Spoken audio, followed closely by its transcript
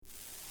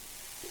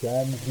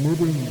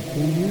Transmitting to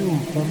you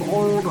from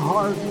Old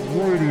Heart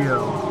Radio.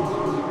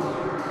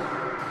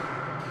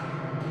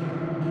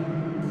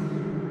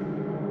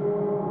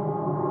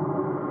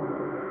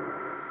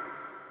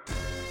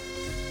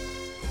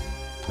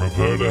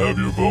 Prepare to have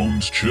your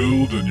bones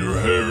chilled and your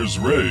hairs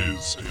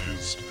raised.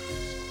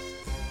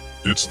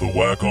 It's the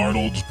Whack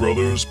Arnold's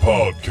Brothers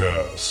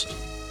podcast.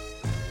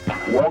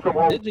 Welcome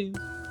home.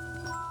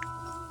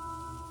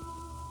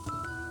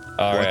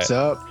 All right. What's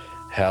up?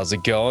 How's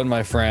it going,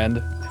 my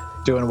friend?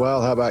 Doing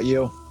well. How about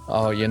you?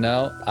 Oh,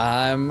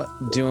 I'm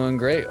doing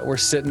great. We're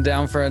sitting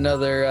down for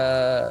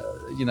another,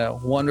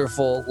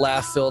 wonderful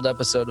laugh-filled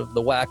episode of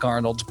the Whack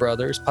Arnold's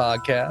Brothers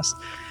podcast.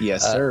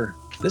 Yes, sir.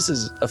 This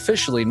is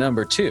officially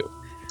number 2.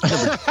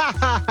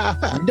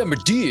 Number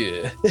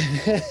 2.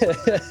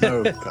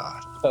 Oh,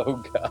 God. Oh,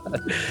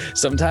 God.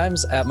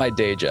 Sometimes at my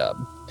day job,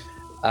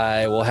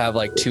 I will have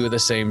like 2 of the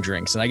same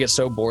drinks, and I get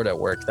so bored at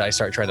work that I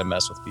start trying to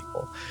mess with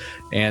people.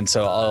 And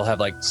so I'll have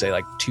 2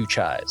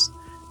 chais,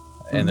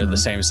 and they're the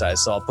same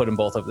size. So I'll put them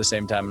both up at the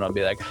same time, and I'll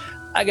be like,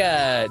 I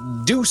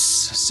got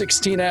Deuce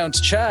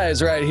 16-ounce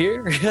chais right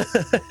here.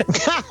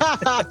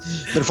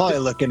 They're probably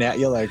looking at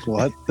you like,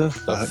 what the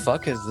fuck? The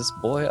fuck is this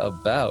boy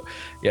about?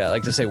 Yeah, I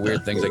like to say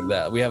weird things like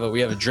that. We have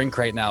a drink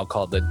right now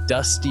called the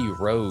Dusty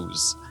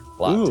Rose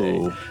latte.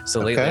 Ooh, so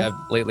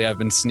lately I've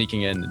been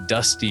sneaking in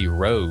Dusty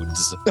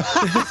Roads.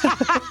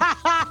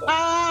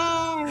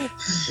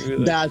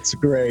 That's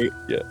great.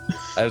 Yeah,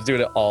 I was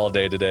doing it all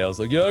day today. I was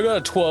like, yeah, I got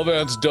a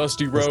 12-ounce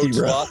Dusty Roads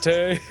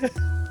latte.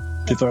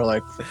 People are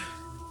like,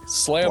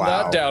 slam wow.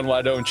 that down,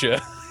 why don't you?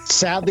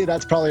 Sadly,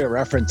 that's probably a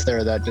reference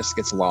there that just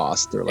gets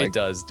lost. They're like, It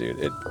does, dude.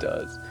 It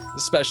does.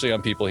 Especially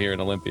on people here in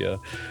Olympia.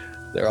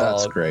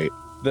 That's great.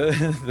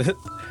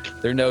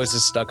 Their nose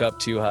is stuck up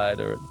too high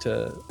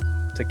to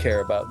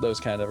care about those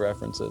kind of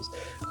references.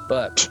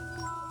 But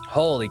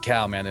holy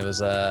cow, man, it was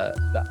the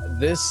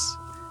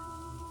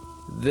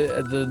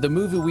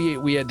movie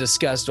we had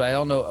discussed. I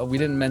don't know, we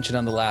didn't mention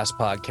on the last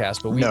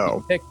podcast, but we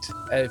picked,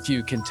 if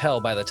you can tell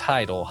by the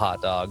title,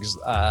 Hot Dogs,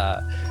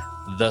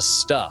 The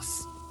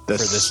Stuff. The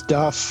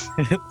stuff.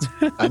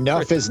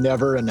 Enough is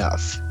never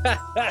enough.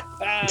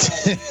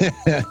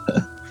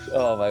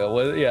 Oh my god!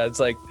 Well, yeah,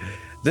 it's like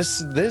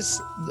this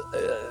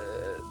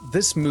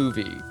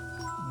movie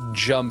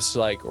jumps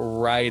like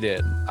right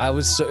in. It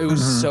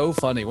was so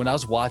funny when I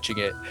was watching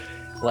it.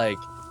 Like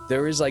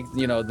there was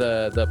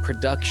the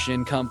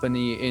production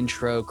company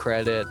intro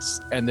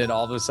credits, and then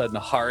all of a sudden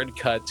a hard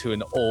cut to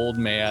an old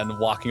man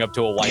walking up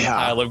to a white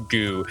pile of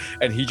goo,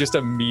 and he just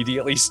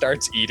immediately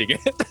starts eating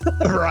it.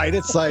 Right?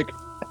 It's like,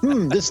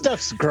 this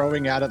stuff's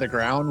growing out of the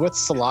ground.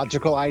 What's the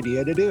logical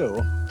idea to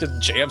do? Just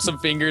jam some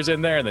fingers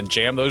in there and then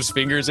jam those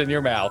fingers in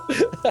your mouth.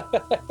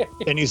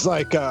 And he's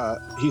like,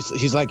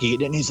 he's like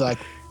eating it, and he's like,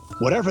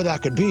 whatever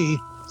that could be,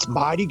 it's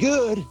mighty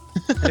good.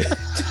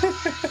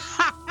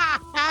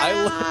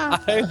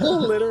 I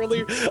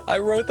literally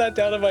wrote that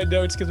down in my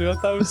notes because I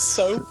thought it was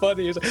so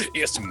funny.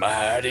 It's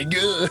mighty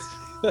good.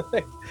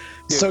 Dude,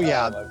 so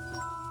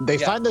they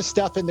find the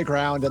stuff in the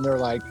ground and they're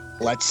like,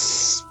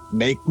 let's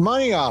make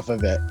money off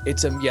of it.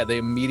 They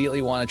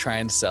immediately want to try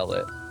and sell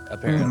it,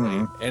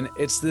 apparently. And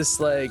it's this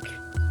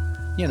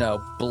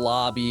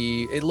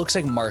blobby, it looks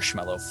like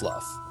marshmallow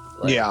fluff.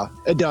 Yeah,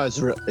 it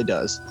does. It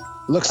does.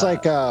 Looks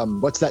like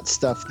what's that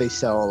stuff they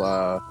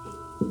sell?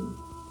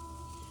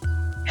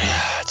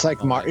 It's like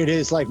it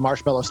is like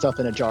marshmallow stuff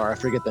in a jar. I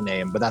forget the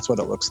name, but that's what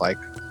it looks like.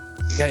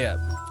 Yeah.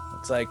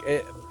 It's like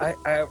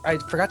I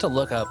forgot to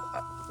look up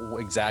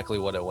exactly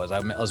what it was. I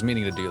was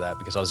meaning to do that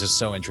because I was just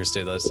so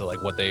interested as to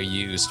like what they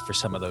used for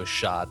some of those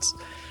shots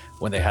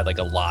when they had like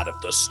a lot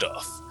of the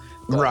stuff.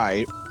 But,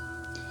 right.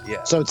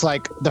 Yeah. So it's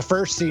like the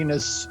first scene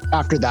is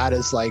after that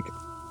is like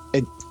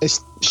it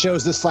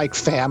shows this like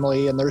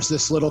family, and there's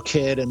this little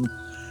kid, and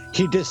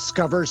he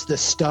discovers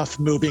this stuff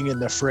moving in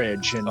the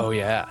fridge, and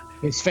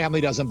his family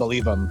doesn't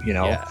believe him,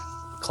 Yeah,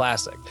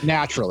 classic.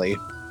 Naturally.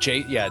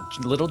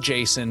 Little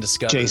Jason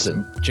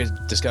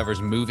discovers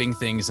moving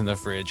things in the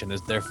fridge, and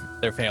their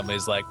family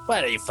is like,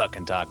 what are you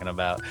fucking talking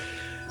about?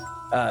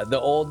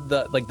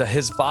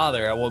 His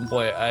father at one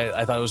point,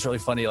 I thought it was really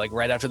funny, like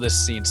right after this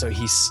scene. So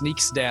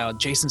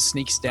Jason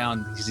sneaks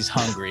down because he's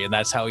hungry, and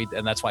that's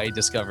why he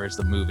discovers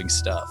the moving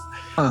stuff.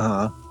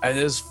 And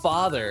his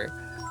father,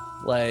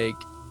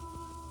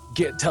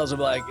 tells him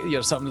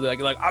something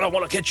like I don't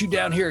want to catch you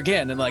down here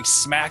again, and like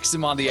smacks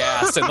him on the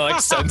ass and like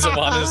sends him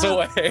on his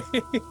way.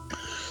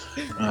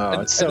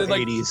 It's so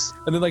 80s.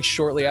 And then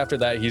shortly after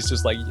that, he's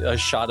just like a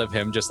shot of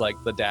him just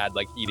like the dad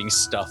like eating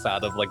stuff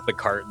out of like the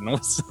carton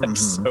was like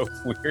so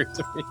weird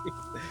to me.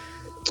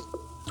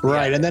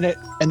 Right. And then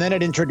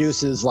it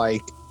introduces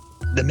like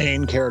the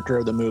main character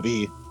of the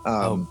movie,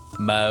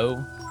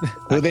 Mo.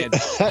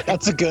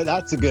 That's a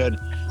good.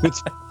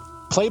 It's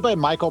played by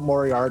Michael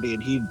Moriarty,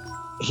 and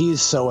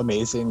he's so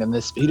amazing in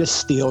this. He just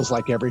steals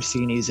like every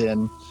scene he's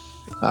in.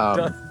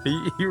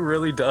 He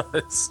really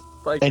does.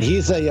 And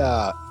he's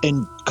a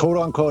in quote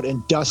unquote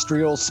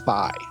industrial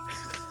spy.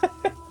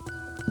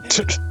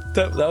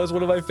 That was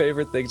one of my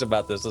favorite things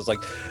about this. It's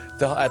like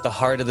at the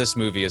heart of this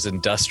movie is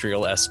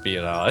industrial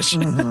espionage.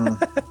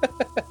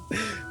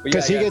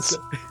 Because he gets.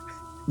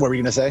 What were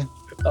you gonna say?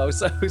 Oh,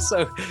 so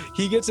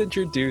he gets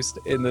introduced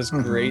in this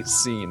great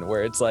scene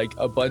where it's like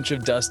a bunch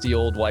of dusty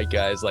old white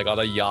guys like on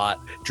a yacht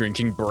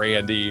drinking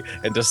brandy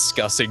and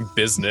discussing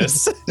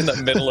business in the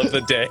middle of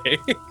the day.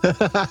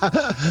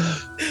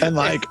 And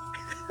like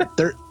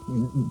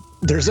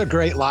there's a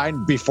great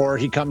line before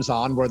he comes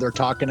on where they're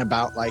talking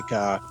about like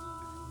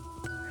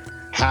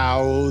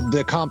how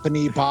the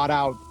company bought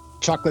out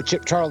Chocolate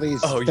Chip Charlie's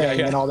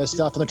thing and all this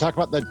stuff, and they're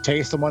talking about the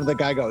taste, and one of the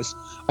guy goes,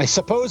 I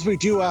suppose we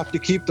do have to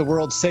keep the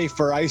world safe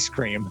for ice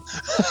cream.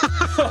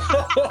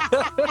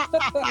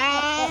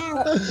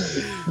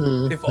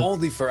 If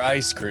only for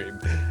ice cream.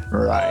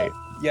 Right.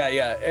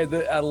 Yeah, and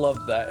I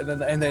love that.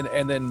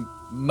 And then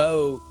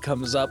Mo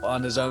comes up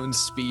on his own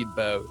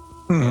speedboat.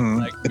 And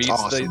like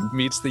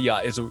meets the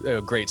yacht. It's a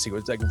great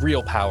sequence, like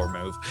real power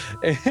move.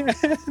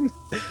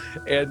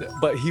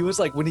 But he was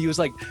like, when he was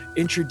like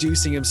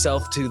introducing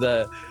himself to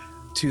the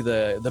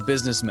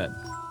businessman,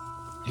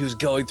 he was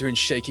going through and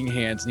shaking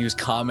hands, and he was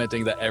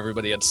commenting that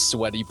everybody had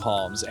sweaty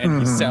palms, and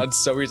he sounds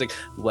so, he's like,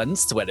 one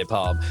sweaty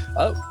palm.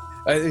 Oh,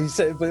 he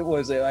said, but it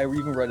was, I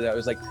even wrote it out. It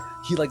was like,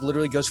 he like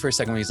literally goes for a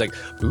second when he's like,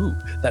 ooh,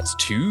 that's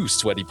 2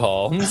 sweaty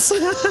palms.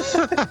 And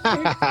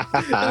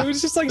it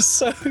was just like,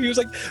 so he was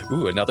like,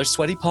 ooh, another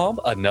sweaty palm,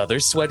 another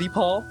sweaty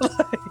palm.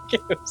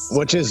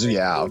 Which is,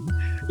 yeah,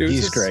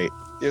 he's great.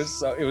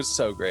 It was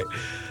so great.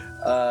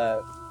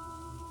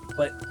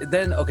 But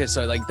then, okay,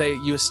 so like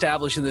you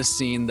establish in this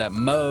scene that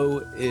Mo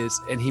is,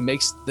 and he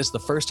makes this the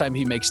first time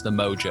he makes the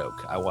Mo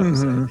joke, I want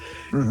to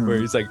say, where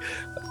he's like,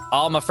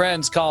 all my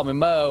friends call me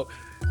Mo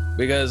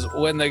because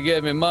when they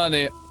give me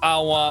money, I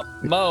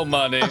want Mo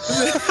money.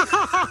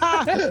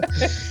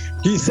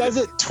 He says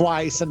it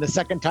twice, and the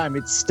second time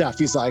it's stuff.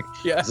 He's like,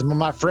 when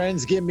my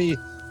friends give me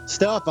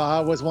stuff, I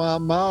always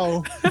want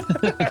Mo.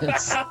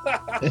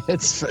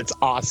 it's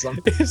awesome.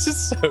 It's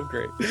just so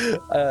great.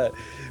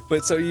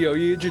 But so, you know,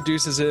 he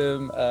introduces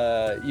him.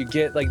 You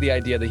get like the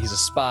idea that he's a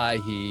spy.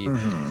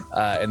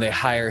 And they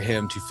hire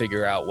him to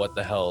figure out what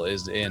the hell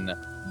is in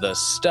the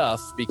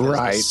stuff, because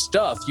the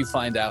stuff, you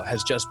find out,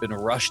 has just been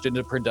rushed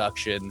into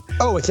production.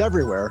 Oh, it's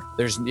everywhere.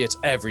 It's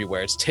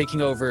everywhere. It's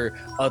taking over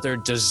other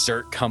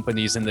dessert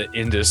companies in the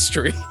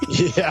industry.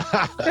 Yeah.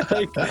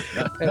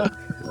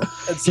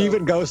 and so, he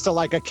even goes to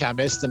like a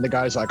chemist, and the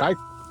guy's like, I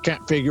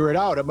can't figure it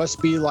out. It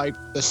must be like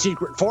the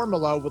secret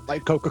formula with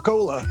like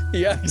Coca-Cola.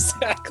 Yeah,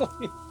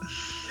 exactly.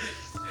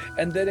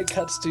 And then it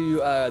cuts to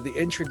the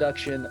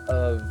introduction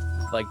of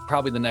like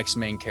probably the next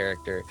main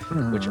character,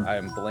 which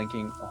I'm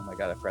blanking. Oh my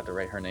god, I forgot to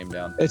write her name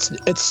down. It's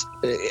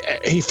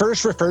he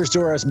first refers to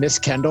her as Miss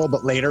Kendall,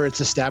 but later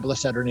it's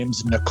established that her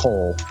name's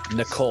Nicole.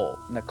 Nicole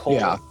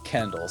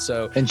Kendall.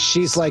 So, and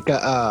she's like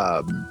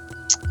a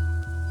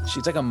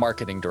she's like a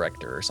marketing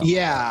director or something.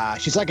 Yeah,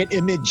 she's like an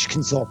image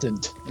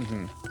consultant.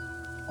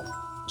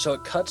 So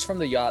it cuts from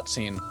the yacht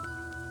scene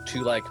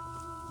to like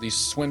these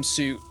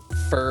swimsuit,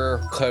 fur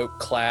coat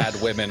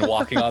clad women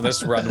walking on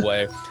this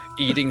runway,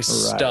 eating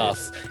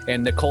stuff,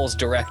 and Nicole's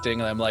directing,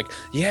 and I'm like,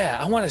 yeah,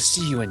 I want to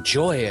see you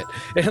enjoy it.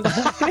 And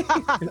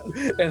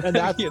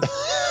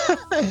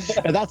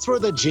that's where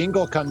the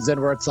jingle comes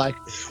in, where it's like,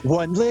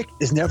 one lick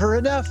is never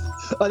enough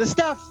of the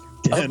stuff.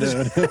 One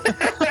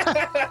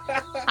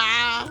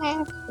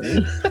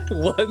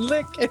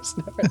lick is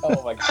never.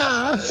 Oh my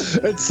god,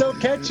 it's so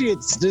catchy.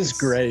 It's just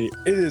great.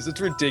 It is. It's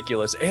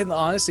ridiculous. And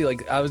honestly,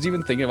 like, I was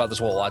even thinking about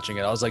this while watching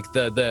it. I was like,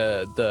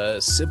 the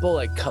simple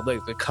like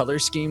the color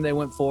scheme they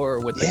went for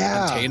with the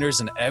containers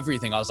and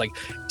everything. I was like,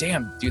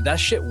 damn, dude, that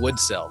shit would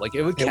sell. Like,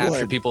 it would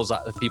capture people's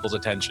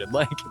attention.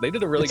 Like, they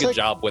did a really good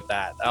job with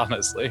that.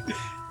 Honestly,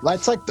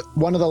 that's like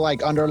one of the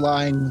like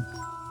underlying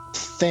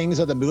things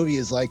of the movie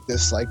is like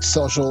this like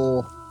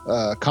social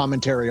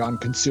commentary on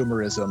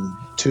consumerism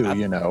too,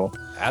 you know.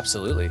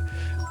 Absolutely.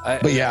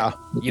 But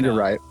you're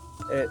right.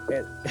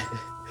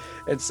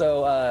 And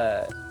so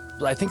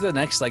I think the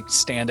next like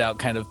standout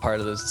kind of part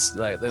of this,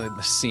 like the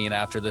scene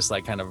after this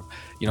like kind of,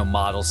 you know,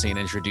 model scene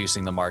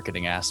introducing the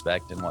marketing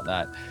aspect and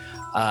whatnot,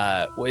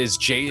 is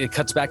it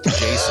cuts back to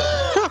Jason.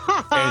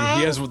 And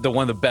he has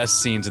one of the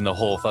best scenes in the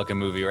whole fucking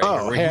movie here,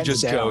 where he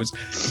just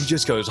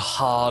goes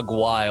hog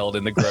wild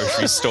in the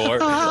grocery store.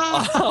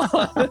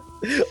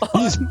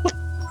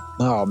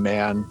 Oh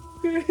man,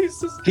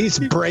 he's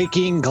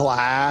breaking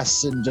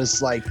glass and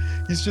just like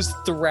he's just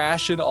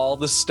thrashing all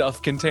the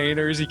stuff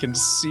containers he can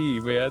see,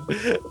 man.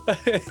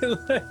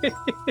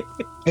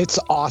 It's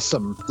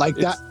awesome. Like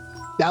that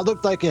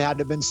looked like it had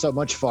to have been so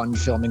much fun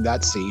filming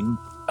that scene.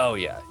 Oh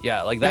yeah,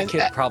 like that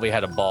kid probably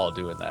had a ball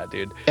doing that,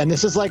 dude. And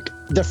this is like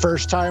the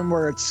first time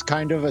where it's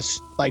kind of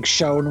like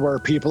shown where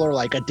people are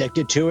like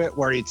addicted to it,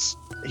 where he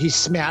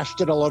smashed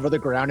it all over the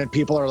ground and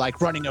people are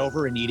like running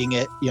over and eating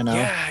it, you know?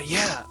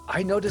 Yeah.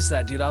 I noticed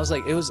that, dude. I was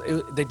like,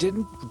 they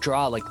didn't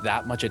draw like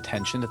that much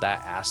attention to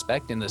that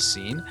aspect in the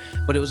scene,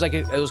 but it was like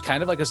it was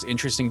kind of like this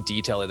interesting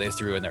detail that they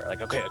threw in there.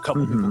 Like, okay, a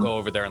couple people go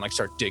over there and like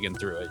start digging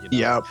through it, you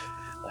know? Yep.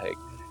 Like,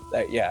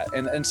 Yeah,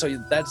 and so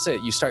that's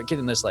it. You start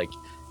getting this, like,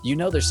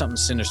 there's something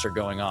sinister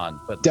going on,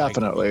 but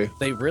definitely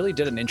they really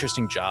did an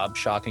interesting job,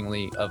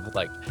 shockingly, of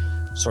like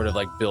sort of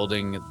like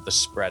building the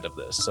spread of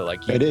this. So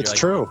like it's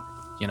true,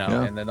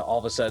 and then all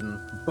of a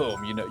sudden,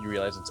 boom, you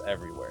realize it's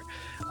everywhere.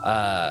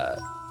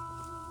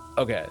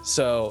 Okay,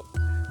 so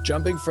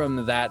jumping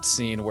from that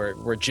scene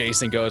where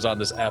Jason goes on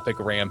this epic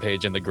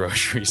rampage in the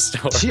grocery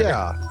store.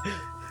 Yeah.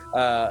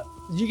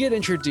 You get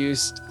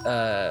introduced.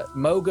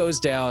 Mo goes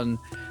down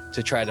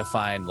to try to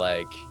find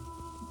the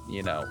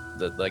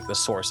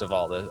source of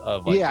all the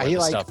where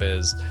the stuff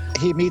is.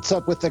 He meets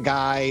up with the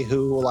guy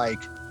who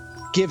like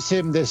gives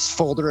him this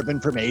folder of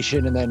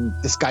information, and then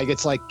this guy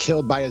gets like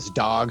killed by his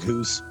dog,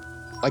 who's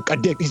like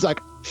addicted. He's like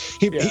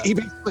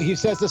he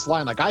says this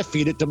line like, "I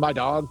feed it to my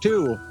dog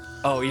too."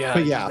 Oh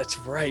yeah, that's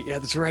right. Yeah,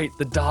 that's right.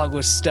 The dog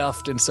was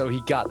stuffed, and so he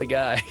got the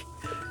guy.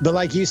 But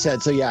like you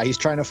said, so yeah, he's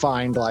trying to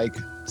find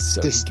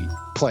this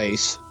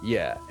place.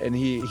 Yeah, and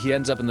he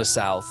ends up in the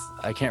South.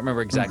 I can't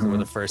remember exactly where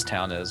the first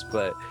town is,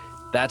 but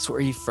that's where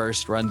he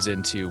first runs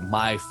into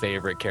my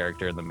favorite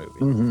character in the movie.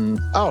 Mm-hmm.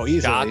 Oh,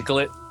 easily.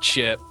 Chocolate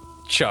Chip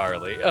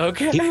Charlie.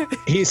 Okay.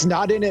 He's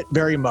not in it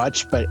very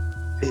much, but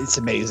it's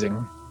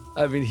amazing.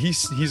 I mean,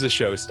 he's a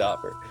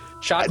showstopper.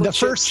 Chocolate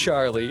Chip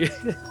Charlie.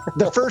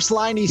 The first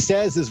line he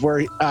says is where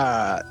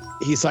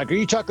he's like, "Are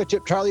you Chocolate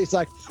Chip Charlie?" He's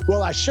like,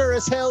 "Well, I sure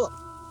as hell."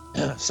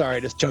 Sorry, I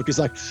just choked. He's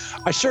like,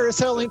 "I sure as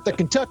hell ain't the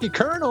Kentucky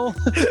Colonel."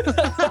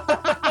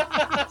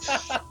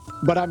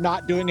 But I'm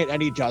not doing it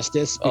any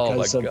justice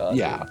because God,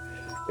 dude.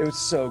 It was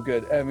so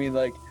good. I mean,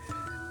 like,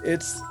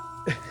 it's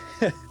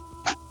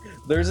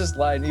there's this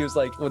line. He was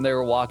like, when they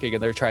were walking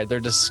and they're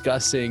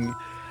discussing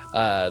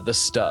the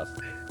stuff,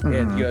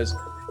 and he goes,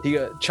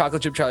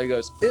 Chocolate Chip Charlie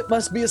goes, "It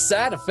must be a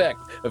side effect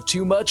of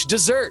too much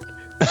dessert."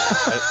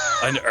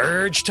 An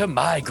urge to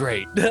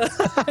migrate.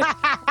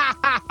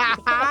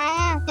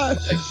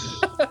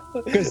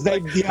 Because they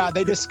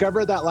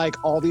discovered that like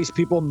all these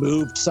people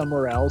moved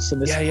somewhere else,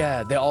 and this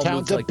they all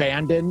town's moved,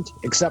 abandoned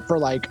except for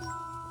like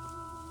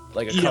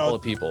a couple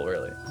of people.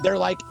 Really, they're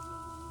like,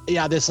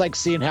 this like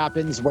scene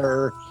happens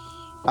where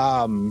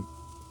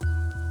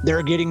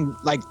they're getting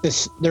like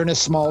this. They're in a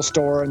small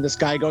store, and this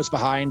guy goes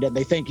behind, and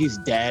they think he's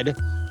dead.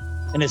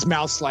 And his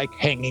mouth's like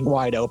hanging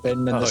wide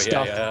open, and the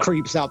stuff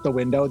creeps out the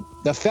window.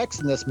 The effects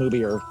in this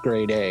movie are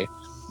grade A.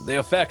 The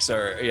effects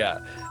are,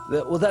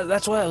 well,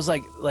 that's why I was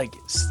like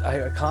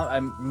I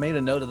made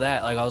a note of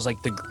that. Like I was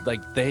like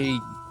they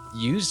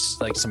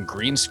used like some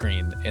green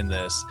screen in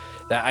this.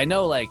 That I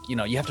know, like you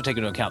have to take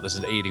into account this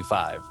is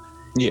 85.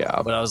 Yeah.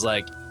 But I was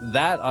like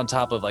that on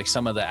top of like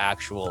some of the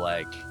actual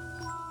like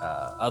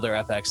other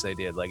FX they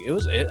did, like it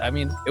was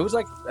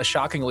like a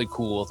shockingly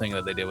cool thing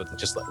that they did with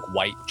just like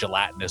white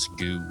gelatinous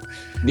goo.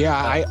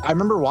 I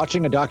remember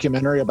watching a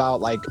documentary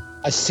about like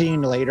a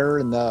scene later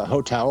in the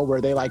hotel where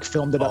they like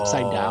filmed it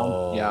upside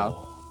down.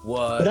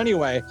 What? But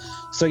anyway,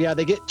 so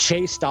they get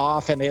chased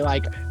off and they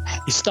like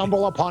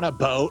stumble upon a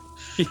boat.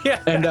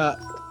 And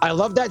I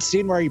love that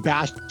scene where he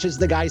bashes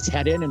the guy's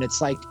head in, and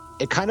it's like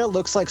it kind of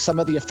looks like some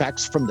of the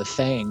effects from The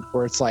Thing,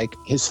 where it's like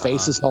his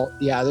face is all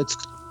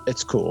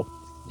it's cool.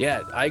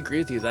 Yeah, I agree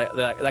with you.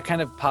 That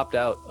kind of popped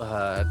out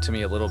to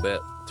me a little bit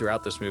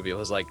throughout this movie. It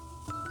was like,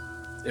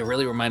 it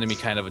really reminded me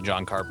kind of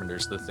John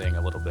Carpenter's The Thing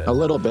a little bit. A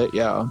little bit,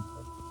 yeah.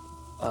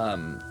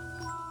 And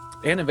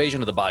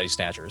Invasion of the Body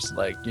Snatchers,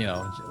 like,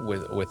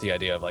 with the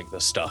idea of like the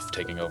stuff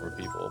taking over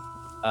people.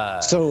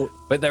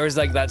 But there was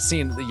like that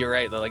scene. You're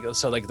right. Like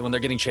when they're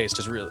getting chased,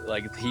 is really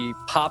like he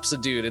pops a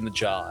dude in the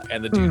jaw,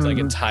 and the dude's like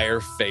entire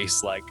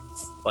face like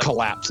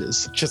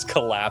collapses, just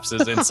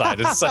collapses inside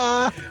his.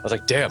 I was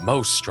like, damn,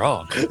 Mo's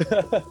strong.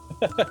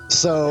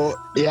 So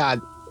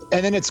and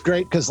then it's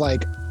great because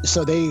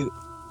so they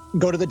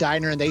go to the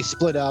diner and they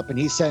split up, and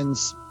he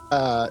sends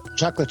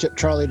Chocolate Chip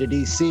Charlie to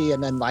DC,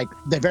 and then like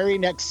the very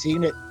next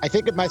scene, I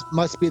think it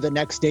must be the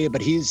next day,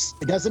 but it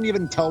doesn't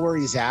even tell where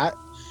he's at.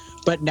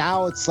 But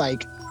now it's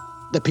like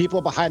the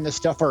people behind the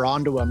stuff are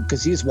onto him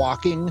because he's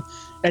walking,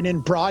 and in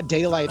broad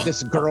daylight,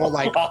 this girl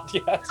like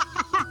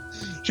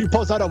she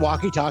pulls out a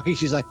walkie-talkie.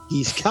 She's like,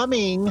 "He's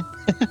coming."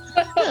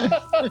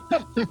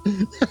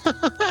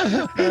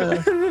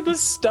 The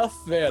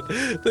stuff, man.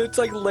 It's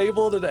like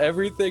labeled and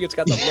everything. It's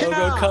got the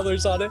logo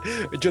colors on it.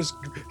 It just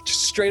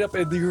straight up,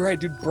 and you're right,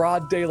 dude.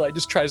 Broad daylight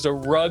just tries to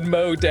run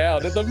Mo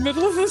down in the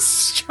middle of the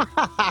street.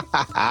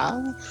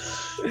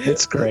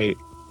 It's great.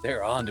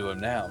 They're onto him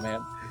now,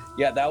 man.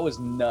 Yeah, that was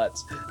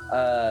nuts.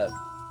 God,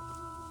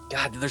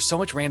 there's so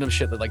much random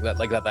shit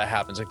that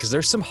happens, because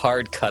there's some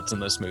hard cuts in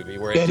this movie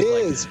where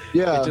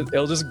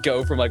it'll just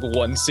go from like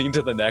one scene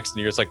to the next,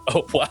 and you're just like,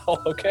 oh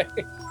wow, okay.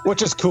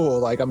 Which is cool.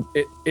 Like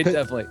it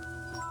definitely.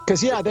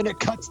 Because then it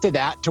cuts to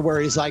that to where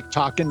he's like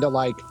talking to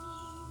like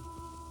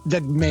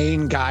the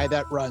main guy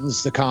that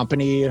runs the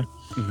company.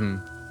 Mm-hmm.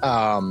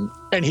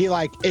 And he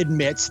like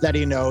admits that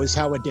he knows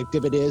how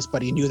addictive it is,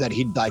 but he knew that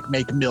he'd like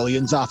make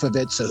millions off of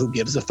it, so who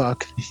gives a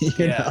fuck?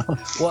 you know?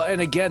 Well, and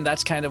again,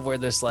 that's kind of where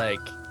this like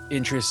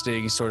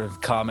interesting sort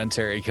of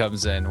commentary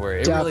comes in, where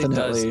it Definitely.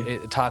 really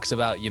does. It talks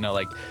about,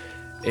 like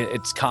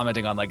it's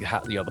commenting on like how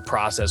the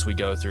process we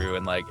go through,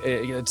 and like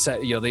it's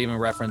they even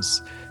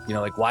reference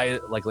like why,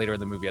 like later in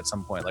the movie at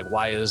some point, like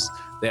why is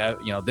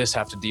this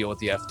have to deal with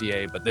the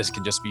FDA, but this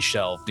can just be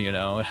shelved.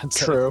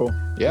 True.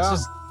 Yeah.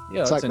 It's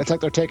it's like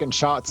they're taking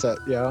shots at.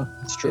 Yeah,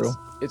 it's true.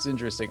 It's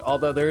interesting.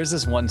 Although there is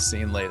this one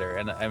scene later,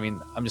 and I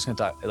mean, I'm just gonna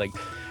talk like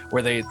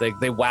where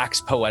they wax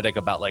poetic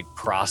about like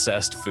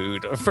processed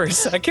food for a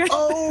second.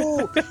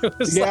 Oh,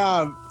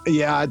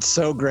 yeah, it's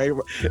so great.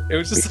 It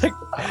was just like,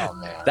 oh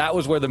man, that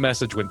was where the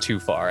message went too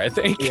far, I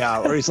think. Yeah,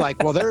 where he's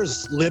like, well,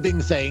 there's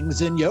living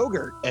things in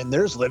yogurt and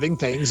there's living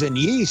things in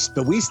yeast,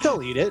 but we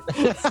still eat it.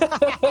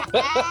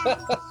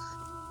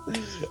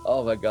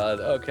 Oh my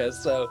god. Okay,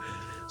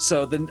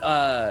 so then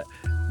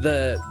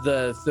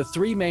the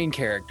three main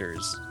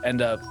characters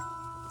ended up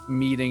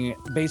meeting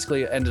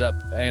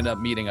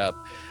up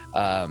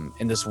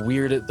in this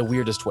the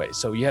weirdest way.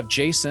 So you have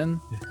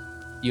Jason,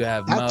 you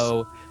have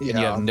Mo, and you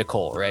have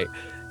Nicole, right?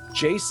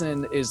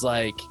 Jason is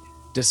like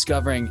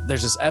discovering,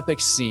 there's this epic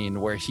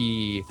scene where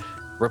he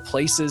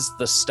replaces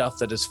the stuff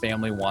that his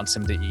family wants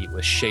him to eat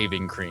with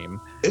shaving cream.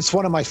 It's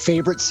one of my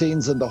favorite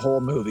scenes in the whole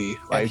movie.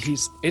 Like,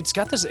 it's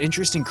got this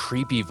interesting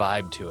creepy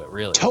vibe to it,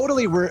 really.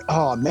 Totally.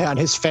 Oh man,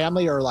 his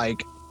family are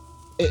like,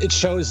 it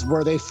shows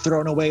where they've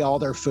thrown away all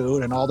their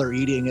food and all they're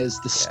eating is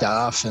the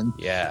stuff. And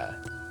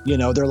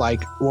they're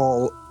like,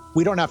 well,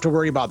 we don't have to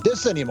worry about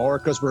this anymore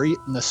because we're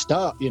eating the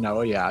stuff.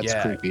 It's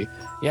creepy.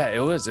 Yeah, it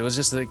was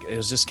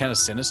just kind of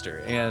sinister.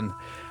 And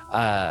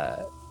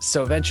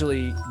so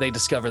eventually they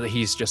discover that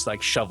he's just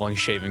like shoveling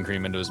shaving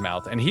cream into his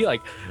mouth. And he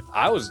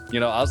I was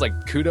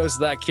like, kudos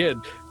to that kid,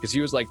 because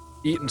he was like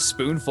eating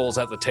spoonfuls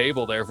at the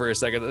table there for a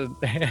second.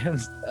 And,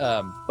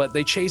 but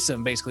they chase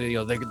him basically,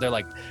 they're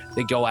like,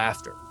 they go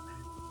after him.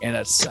 And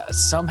it's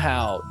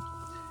somehow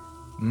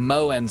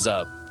Mo ends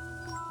up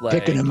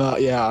picking him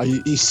up. Yeah,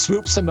 he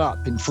swoops him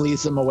up and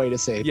flees him away to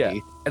safety. Yeah,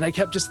 and I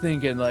kept just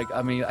thinking, like,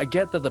 I mean, I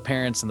get that the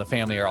parents and the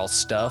family are all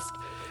stuffed,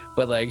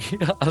 but like,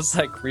 I was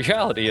like,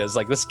 reality is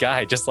like this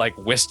guy just like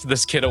whisked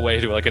this kid away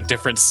to like a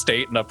different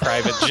state in a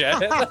private jet.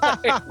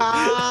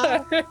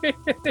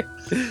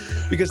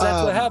 Because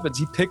that's what happens.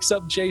 He picks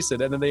up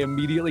Jason, and then they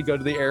immediately go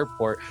to the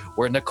airport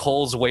where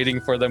Nicole's waiting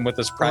for them with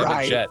this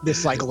private jet.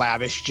 This like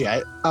lavish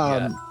jet.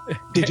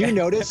 Did you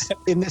notice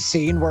in the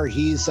scene where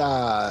he's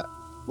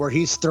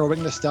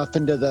throwing the stuff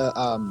into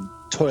the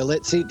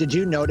toilet seat? Did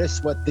you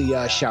notice what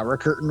the shower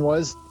curtain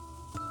was?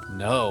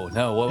 No.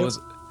 What was?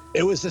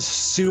 It was a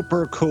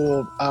super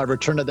cool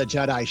Return of the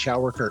Jedi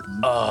shower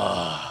curtain.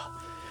 Oh,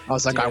 I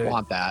was like, dude, I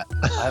want that.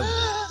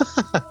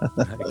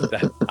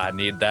 I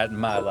need that in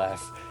my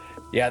life.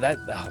 Yeah,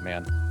 oh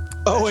man.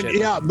 Oh,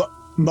 and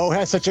Mo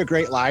has such a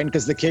great line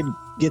because the kid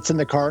gets in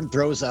the car and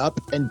throws up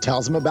and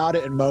tells him about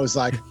it, and Mo's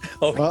like,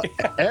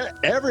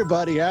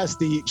 everybody has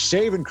to eat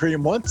shaving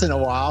cream once in a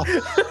while.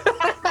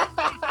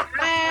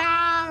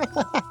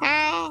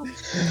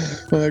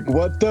 Like,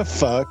 what the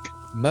fuck?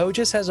 Mo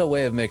just has a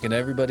way of making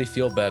everybody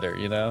feel better,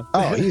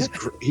 Oh,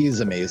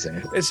 he's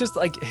amazing. It's just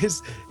like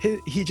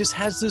he just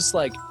has this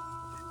like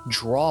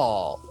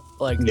drawl,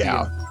 like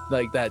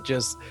like that.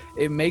 Just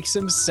it makes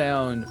him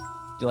sound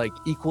like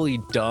equally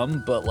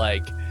dumb, but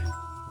like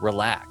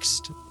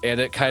relaxed, and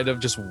it kind of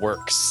just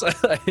works.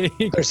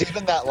 There's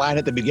even that line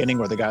at the beginning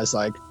where the guy's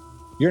like,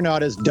 "You're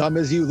not as dumb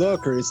as you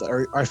look,"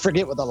 or I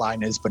forget what the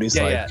line is, but he's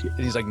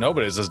he's like,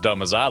 "Nobody's as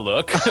dumb as I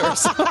look."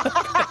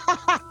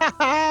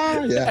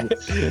 Yeah,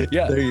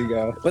 there you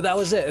go. But that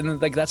was it, and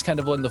like that's kind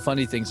of one of the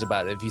funny things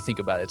about it. If you think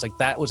about it, it's like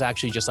that was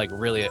actually just like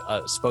really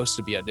supposed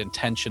to be an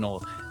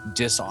intentional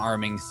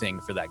disarming thing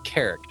for that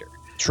character.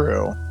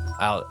 True.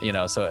 So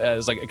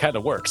it's like it kind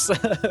of works.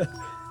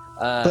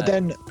 But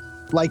then,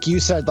 like you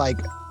said, like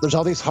there's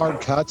all these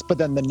hard cuts, but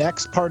then the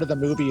next part of the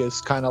movie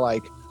is kind of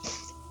like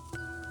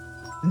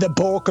the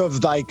bulk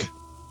of like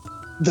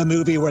the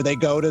movie where they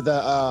go to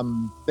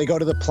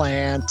the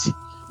plant.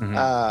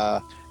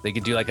 Mm-hmm. They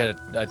could do like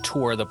a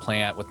tour of the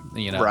plant with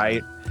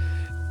right.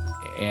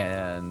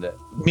 And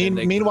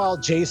meanwhile,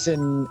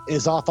 Jason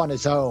is off on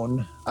his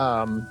own.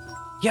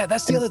 Yeah,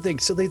 that's the other thing.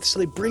 So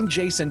they bring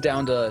Jason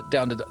down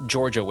to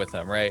Georgia with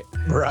them, right?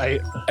 Right.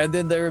 And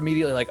then they're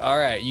immediately like, "All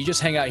right, you just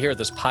hang out here with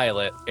this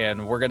pilot,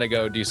 and we're gonna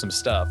go do some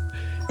stuff."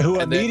 Who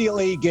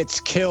immediately gets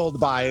killed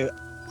by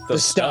the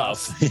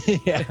stuff.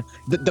 Yeah,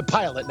 the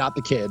pilot, not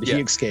the kid. Yeah.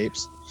 He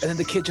escapes. And then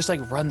the kid just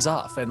like runs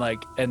off and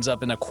like ends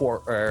up in a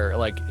quarry, or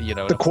like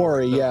the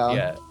quarry.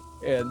 Yeah.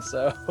 And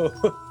so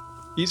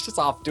he's just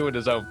off doing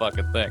his own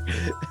fucking thing.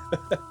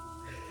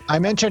 I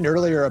mentioned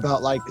earlier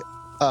about like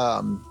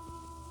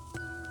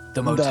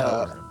the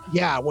motel room.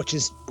 Yeah, which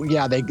is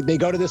they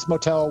go to this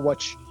motel,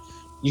 which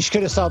you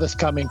could have saw this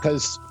coming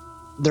because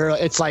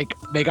it's like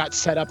they got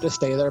set up to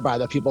stay there by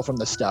the people from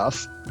the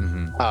stuff.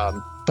 Mm-hmm.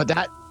 But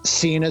that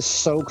scene is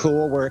so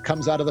cool where it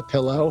comes out of the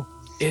pillow.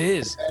 It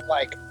is. And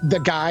like the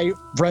guy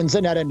runs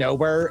in out of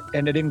nowhere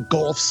and it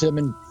engulfs him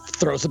and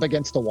throws him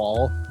against the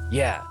wall.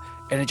 Yeah.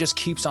 And it just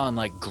keeps on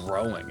like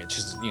growing. It's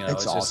just,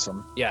 it's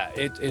awesome.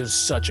 It is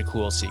such a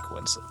cool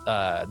sequence.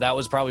 That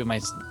was probably my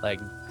like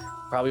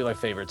probably my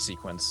favorite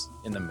sequence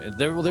in the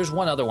there's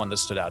one other one that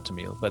stood out to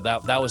me, but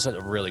that was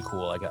a really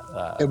cool, like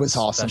it was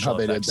awesome how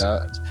they did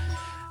that.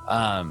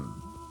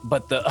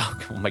 But oh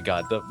my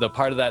god, the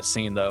part of that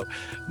scene though,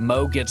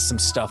 Mo gets some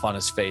stuff on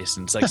his face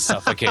and it's like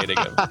suffocating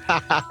him,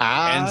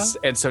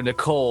 and so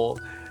Nicole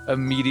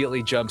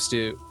immediately jumps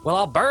to, well,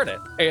 I'll burn it,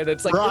 and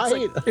it's like,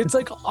 right. it's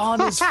like on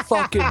his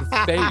fucking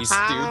face,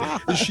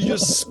 dude. And she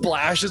just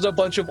splashes a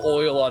bunch of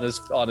oil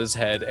on his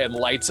head and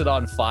lights it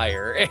on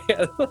fire,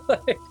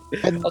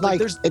 and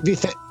there's if you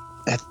think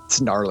that's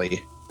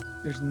gnarly.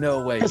 There's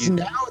no way. Because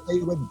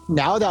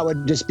now that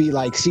would just be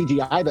like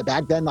CGI, but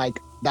back then,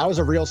 like, that was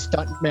a real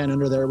stuntman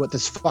under there with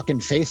his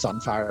fucking face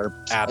on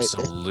fire.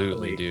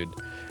 Absolutely, dude.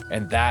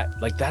 And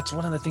that's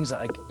one of the things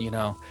that, like,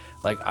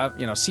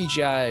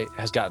 CGI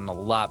has gotten a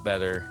lot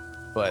better,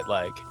 but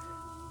like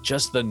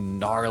just the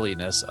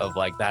gnarliness of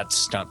like that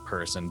stunt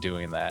person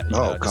doing that.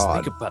 God. Just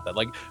think about that.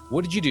 Like,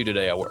 what did you do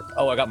today at work?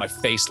 Oh, I got my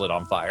face lit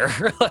on fire.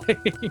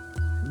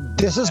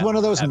 This is one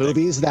of those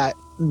movies that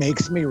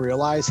makes me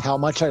realize how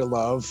much I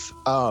love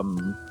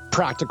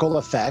practical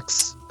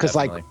effects, because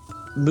like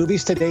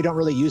movies today don't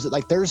really use it.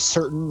 Like there's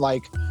certain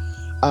like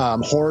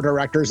horror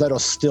directors that'll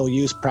still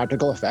use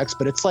practical effects,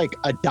 but it's like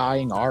a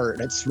dying art.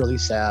 It's really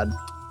sad.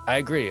 I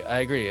agree.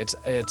 I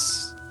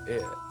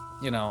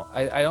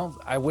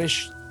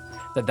wish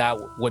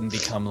that wouldn't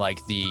become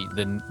like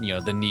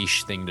the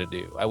niche thing to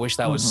do. I wish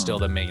that was still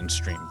the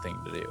mainstream thing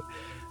to do.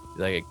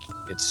 Like,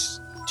 it's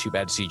too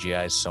bad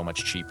CGI is so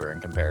much cheaper in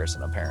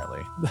comparison,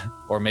 apparently.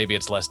 Or maybe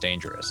it's less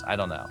dangerous. I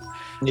don't know.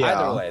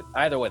 Yeah.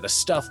 Either way, the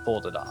stuff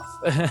pulled it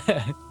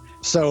off.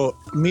 So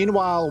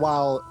meanwhile,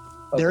 while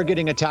they're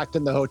getting attacked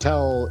in the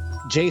hotel,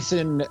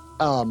 Jason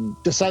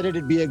decided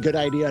it'd be a good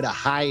idea to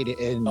hide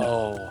in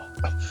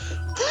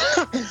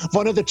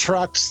one of the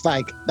trucks,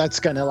 like, that's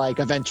gonna like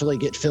eventually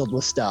get filled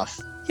with stuff.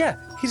 Yeah,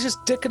 he's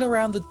just dicking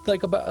around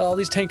about all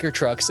these tanker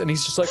trucks, and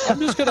he's just like, I'm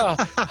just gonna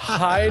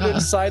hide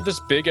inside this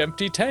big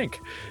empty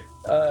tank,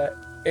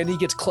 and he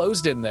gets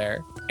closed in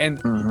there. And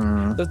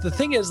the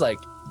thing is, like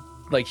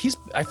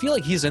I feel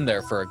like he's in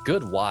there for a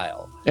good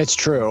while. It's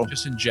true.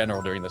 Just in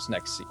general during this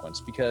next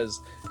sequence,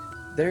 because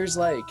there's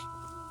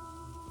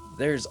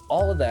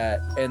all of that,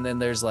 and then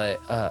there's like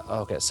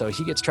okay, so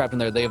he gets trapped in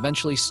there. They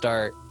eventually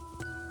start.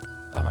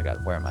 Oh my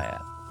god, where am I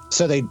at?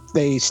 So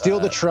they steal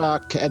the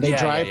truck and they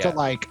drive to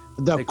like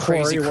the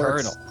quarry where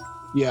it's,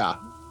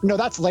 no,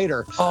 that's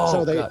later.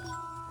 So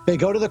they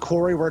go to the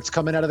quarry where it's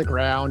coming out of the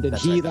ground, and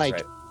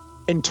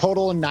in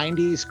total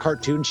 90s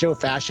cartoon show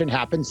fashion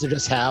happens to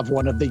just have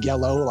one of the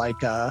yellow like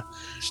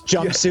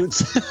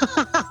jumpsuits.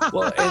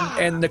 Well,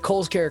 and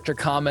Nicole's character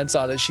comments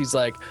on it. She's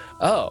like,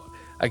 oh,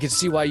 I can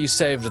see why you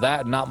saved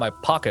that and not my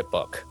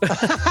pocketbook.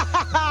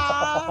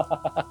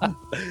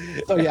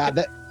 So yeah,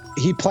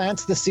 he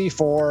plants the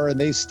C4 and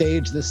they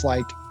stage this,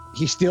 like,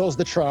 he steals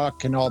the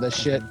truck and all this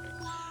shit.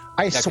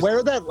 I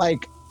swear that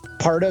like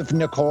part of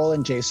Nicole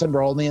and Jason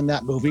were only in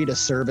that movie to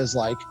serve as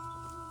like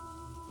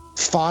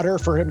fodder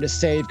for him to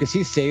save, because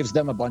he saves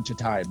them a bunch of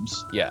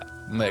times. Yeah,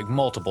 like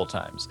multiple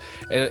times.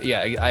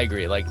 I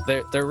agree. Like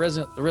there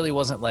really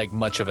wasn't like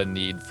much of a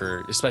need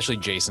for, especially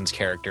Jason's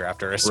character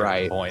after a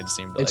certain point. It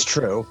seemed like. It's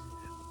true.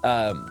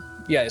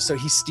 So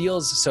he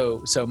steals.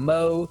 So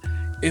Mo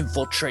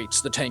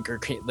infiltrates the tanker.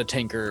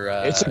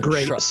 It's a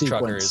great sequence.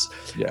 Truckers.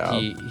 Yeah.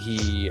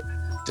 He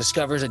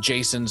discovers that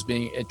Jason's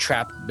been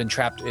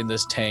trapped in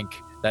this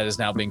tank that is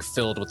now being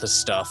filled with the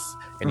stuff,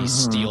 and he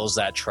steals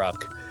that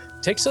truck.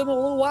 Takes him a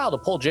little while to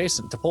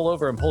pull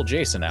over and pull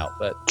Jason out,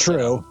 but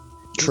true.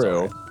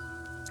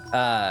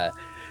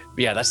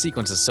 Yeah, that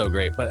sequence is so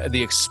great, but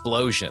the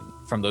explosion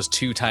from those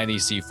two tiny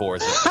C4s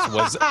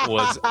was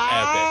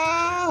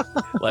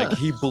epic. Like,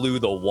 he blew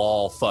the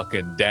wall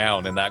fucking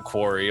down in that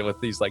quarry with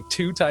these like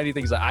two tiny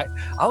things. I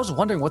was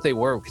wondering what they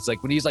were, because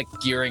like when he's like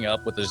gearing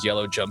up with his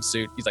yellow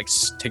jumpsuit, he's like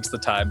takes the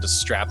time to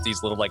strap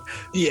these little like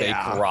fake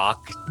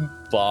rock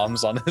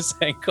bombs on his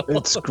ankle.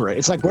 It's great.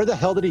 It's like, where the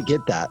hell did he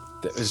get that?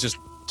 It was just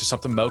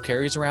something Mo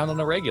carries around on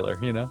a regular,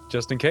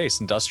 just in case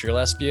industrial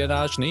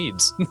espionage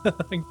needs.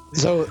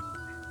 So.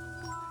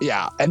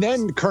 Yeah, and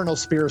then Colonel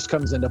Spears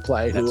comes into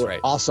play, who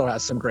also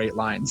has some great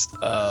lines.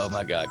 Oh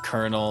my god,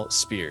 Colonel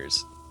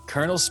Spears.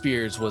 Colonel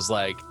Spears was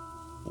like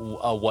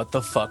a what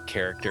the fuck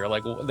character.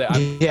 Like,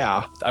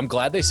 I'm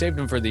glad they saved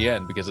him for the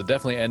end, because it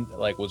definitely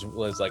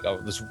was like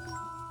this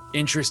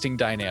interesting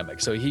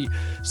dynamic. So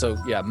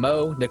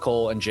Mo,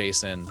 Nicole, and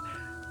Jason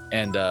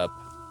end up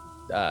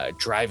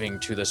driving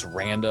to this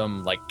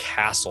random like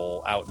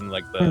castle out in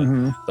like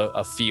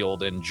a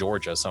field in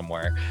Georgia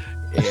somewhere,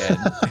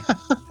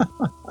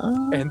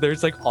 and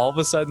there's like all of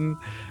a sudden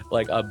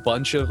like a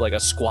bunch of like a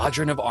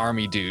squadron of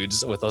army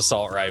dudes with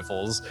assault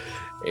rifles,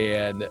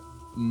 and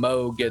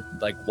Mo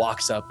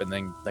walks up and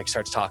then like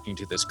starts talking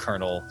to this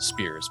Colonel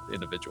Spears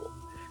individual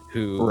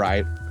who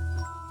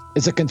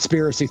is a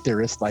conspiracy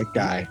theorist like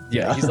guy.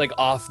 Yeah, he's like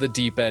off the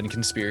deep end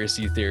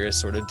conspiracy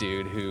theorist sort of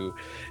dude who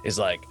is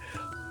like,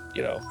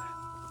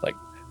 like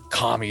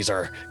commies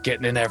are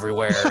getting in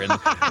everywhere, and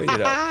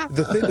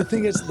the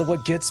thing is,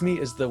 what gets me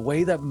is the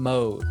way that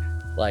Mo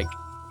like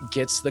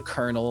gets the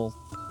Colonel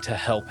to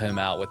help him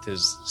out with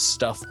his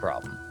stuff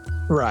problem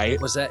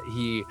Right. was that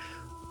he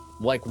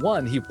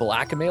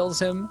blackmails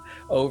him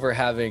over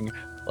having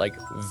like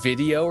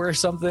video or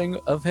something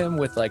of him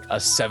with like a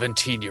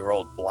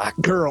 17-year-old black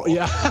girl.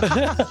 Yeah.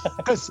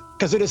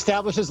 Because it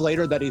establishes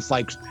later that he's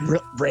like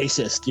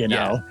racist, you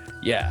know?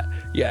 Yeah.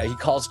 He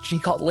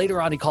called later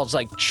on, he calls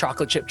like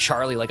Chocolate Chip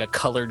Charlie like a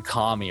colored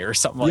commie or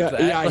something like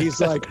that. Yeah, he's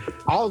like,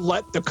 I'll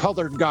let the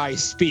colored guy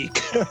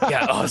speak.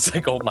 Yeah, I was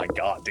like, oh my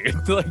God,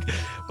 dude. Like,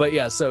 but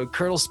yeah, so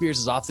Colonel Spears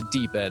is off the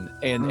deep end,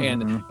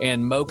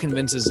 and Mo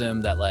convinces him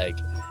that like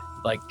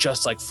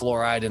just like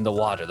fluoride in the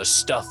water, the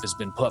stuff has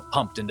been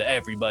pumped into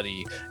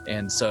everybody.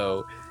 And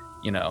so,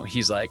 you know,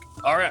 he's like,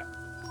 all right,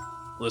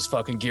 let's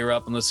fucking gear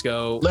up and let's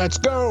go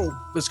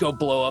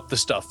blow up the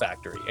stuff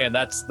factory. And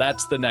that's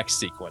the next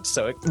sequence.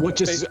 So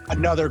which is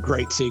another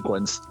great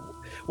sequence.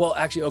 Well,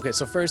 actually, okay.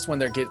 So first, when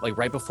they're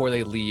right before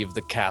they leave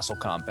the castle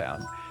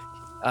compound,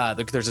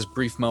 there's this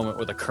brief moment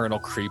where the Colonel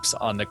creeps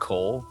on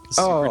Nicole,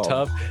 super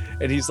tough,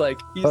 and he's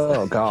like,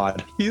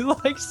 God, he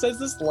like says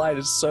this line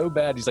is so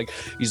bad.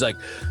 He's like,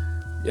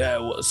 yeah,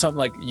 well, something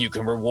like, you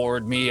can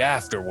reward me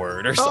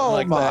afterward or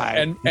something that.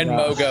 And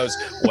Mo goes,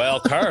 well,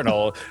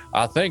 Colonel,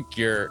 I think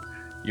you're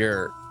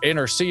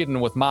interceding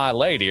with my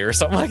lady or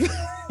something like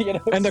that. You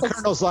know, and the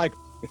Colonel's like,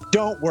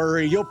 don't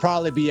worry, you'll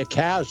probably be a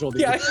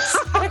casualty. Yeah.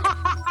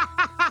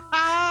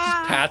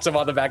 Pats him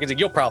on the back and says,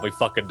 you'll probably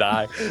fucking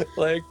die.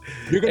 Like,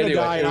 you're gonna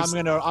die,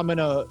 and I'm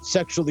gonna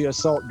sexually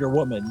assault your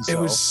woman. So. It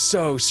was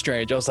so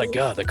strange. I was like,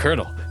 God, the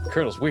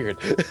Colonel's weird.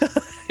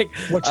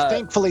 Which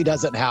thankfully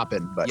doesn't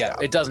happen. But yeah,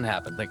 it doesn't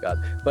happen, thank God.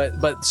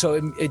 But so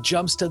it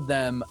jumps to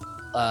them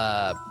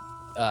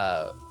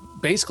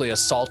basically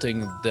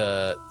assaulting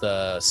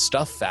the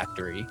stuff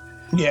factory.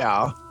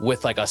 Yeah.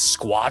 With like a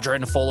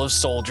squadron full of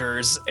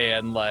soldiers,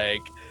 and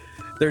like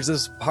there's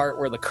this part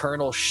where the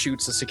Colonel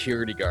shoots a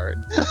security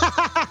guard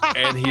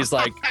and he's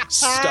like,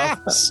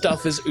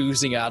 stuff is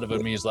oozing out of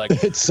him. He's like,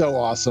 it's so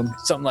awesome.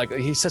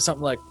 He said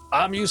something like,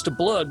 I'm used to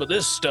blood, but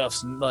this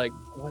stuff's like,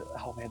 what?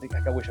 Oh man,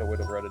 I wish I would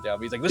have wrote it down.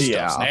 He's like, this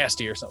stuff's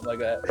nasty or something like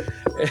that.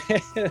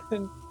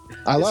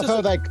 I love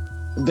how like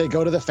they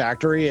go to the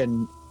factory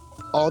and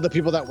all the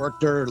people that work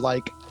there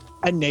like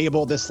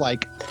enable this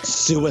like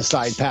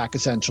suicide pack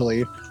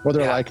essentially, where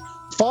they're like,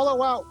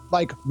 follow out,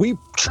 like we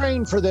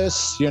train for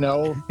this, you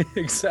know.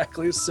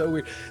 Exactly. It's so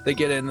weird. They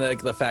get in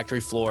the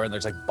factory floor and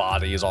there's like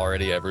bodies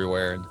already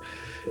everywhere, and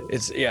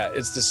it's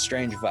this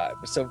strange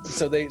vibe. So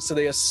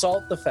they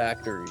assault the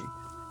factory,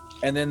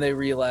 and then they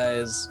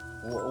realize,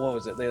 what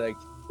was it? They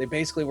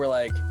basically were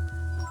like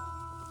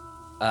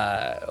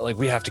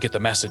we have to get the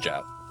message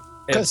out.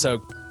 And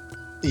so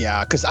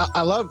because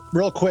I love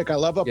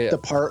the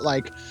part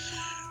like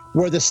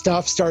where the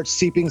stuff starts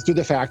seeping through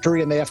the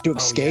factory and they have to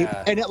escape,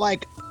 and it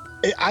like,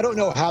 I don't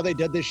know how they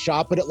did this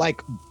shot, but it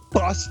like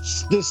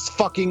busts this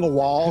fucking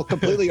wall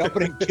completely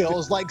open and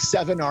kills like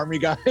 7 army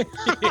guys.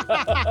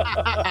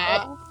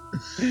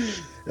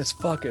 That's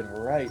fucking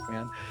right,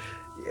 man.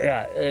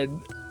 Yeah,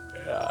 and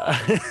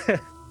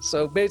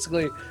so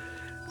basically,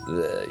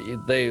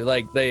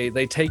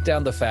 they take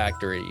down the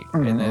factory,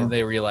 and then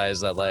they realize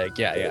that like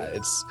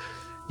it's,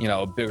 you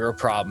know, a bigger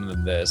problem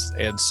than this,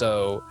 and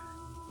so.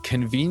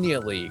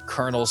 Conveniently,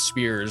 Colonel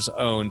Spears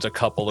owns a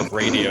couple of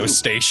radio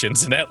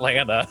stations in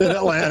Atlanta.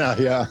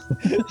 Yeah.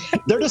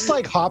 They're just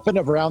like hopping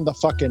around the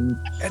fucking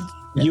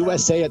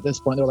USA at this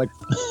point. They're like...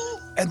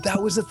 And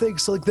that was the thing.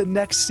 So like the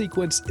next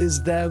sequence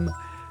is them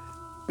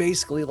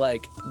basically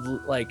like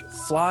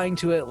flying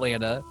to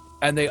Atlanta,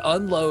 and they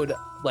unload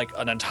like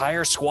an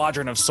entire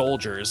squadron of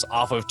soldiers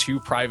off of 2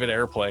 private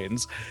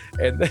airplanes,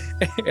 and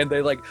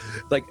they like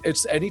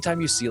it's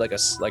anytime you see like a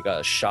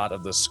shot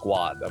of the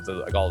squad of the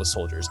like all the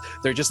soldiers,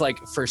 they're just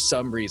like, for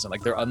some reason,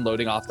 like they're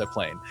unloading off the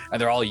plane and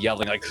they're all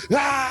yelling like,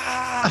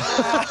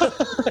 ah!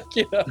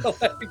 You know,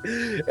 like,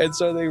 and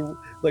so they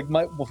like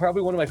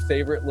probably one of my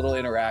favorite little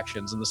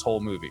interactions in this whole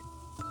movie.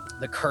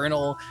 The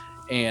Colonel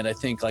and I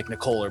think like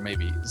Nicole or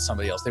maybe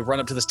somebody else, they run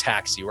up to this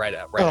taxi right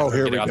after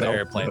getting off the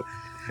airplane.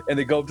 And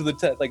they go up to the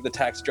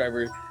taxi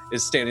driver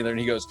is standing there, and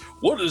he goes,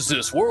 "What is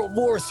this, World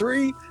War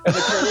III?" And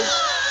the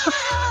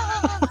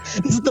Colonel, this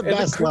is the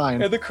best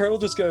line. And the Colonel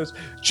just goes,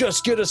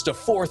 "Just get us to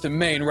 4th and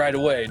Main right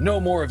away. No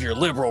more of your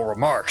liberal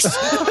remarks."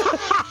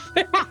 I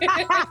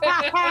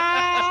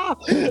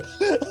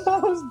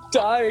was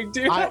dying,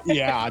 dude.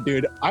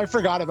 Dude. I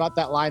forgot about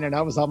that line, and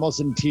I was almost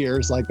in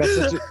tears. Like that's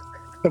such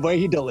the way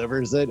he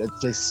delivers it.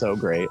 It's just so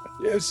great.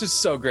 It's just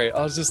so great.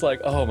 I was just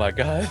like, oh my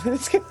God,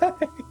 this guy.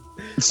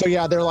 So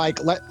yeah, they're like,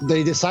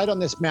 they decide on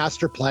this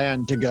master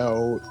plan to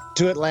go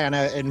to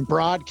Atlanta and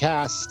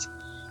broadcast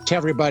to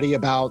everybody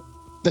about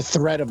the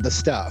threat of the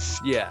stuff.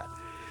 Yeah.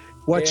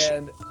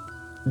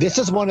 This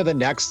is one of the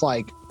next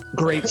like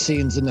great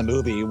scenes in the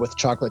movie with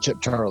Chocolate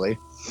Chip Charlie.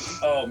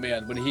 Oh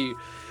man,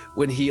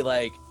 when he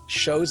like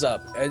shows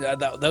up, and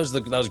that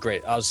was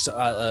great.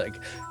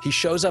 He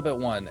shows up at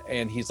one,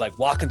 and he's like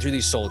walking through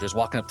these soldiers,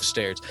 walking up the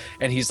stairs,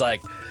 and he's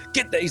like,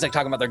 he's like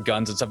talking about their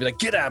guns and stuff. He's like,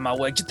 get out of my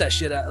way, get that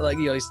shit out. Like,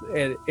 you know,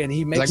 and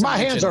he makes like, my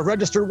hands are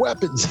registered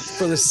weapons.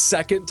 For the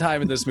second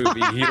time in this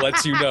movie, he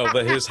lets you know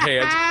that his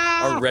hands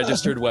are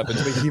registered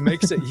weapons. But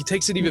he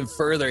takes it even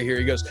further here.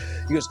 He goes,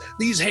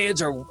 these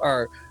hands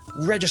are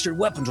registered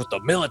weapons with the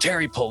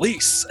military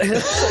police.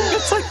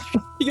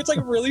 He gets like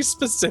really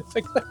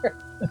specific there.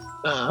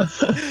 I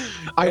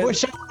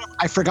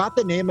forgot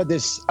the name of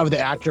the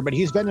actor, but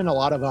he's been in a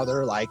lot of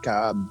other like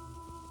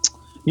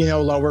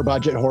lower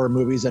budget horror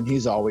movies, and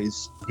he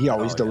always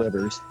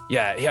delivers.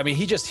 Yeah, I mean,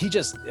 he just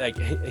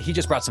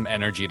brought some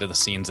energy to the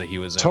scenes that he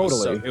was in.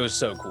 Totally, it was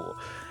so cool.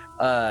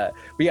 But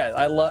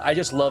yeah, I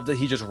just love that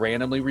he just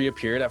randomly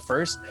reappeared. At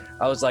first,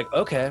 I was like,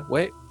 okay,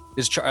 wait,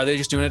 are they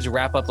just doing it to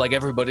wrap up like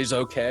everybody's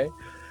okay?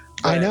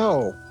 But, I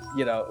know.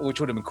 You know, which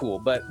would have been cool,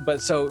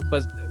 but so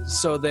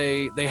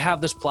they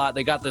have this plot.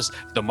 They got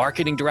the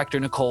marketing director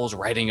Nicole's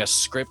writing a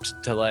script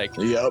to like,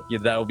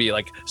 that'll be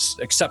like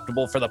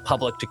acceptable for the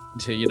public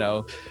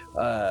to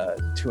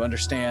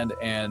understand,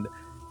 and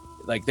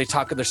like they're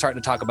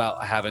starting to talk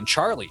about having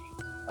Charlie,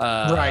 be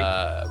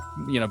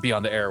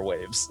on the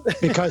airwaves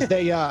because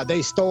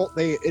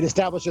it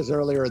establishes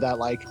earlier that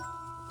like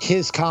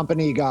his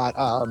company got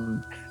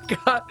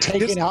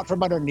taken out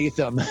from underneath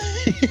him.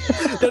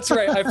 That's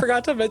right. I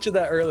forgot to mention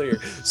that earlier.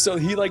 So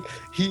he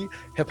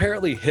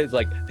apparently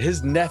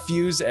his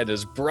nephews and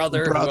his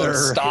brother who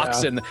owns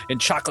stocks in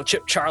Chocolate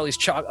Chip Charlie's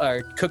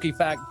cookie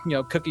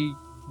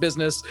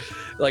business,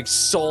 like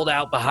sold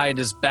out behind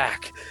his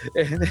back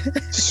and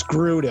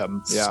screwed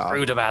him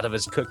out of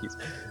his cookies.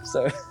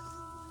 So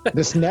what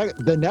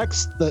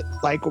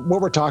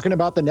we're talking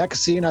about, the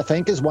next scene I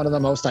think is one of the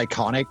most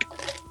iconic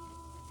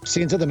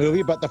scenes of the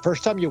movie, but the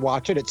first time you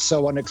watch it, it's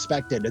so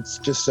unexpected. It's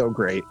just so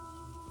great.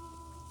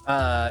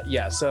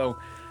 So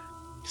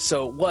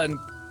one,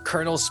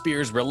 Colonel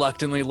Spears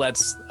reluctantly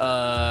lets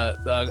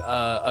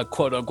a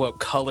quote unquote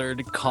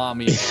colored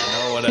commie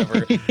or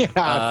whatever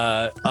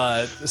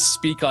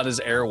speak on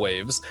his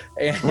airwaves.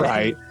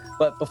 Right.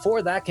 But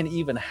before that can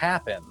even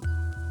happen,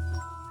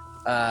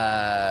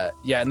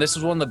 and this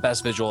was one of the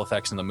best visual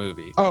effects in the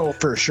movie. Oh,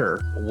 for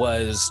sure.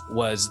 Was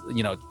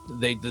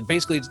they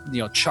basically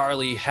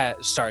Charlie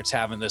starts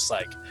having this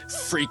like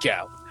freak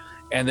out,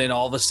 and then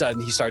all of a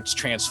sudden he starts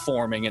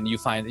transforming, and you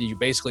find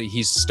that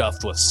he's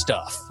stuffed with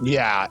stuff.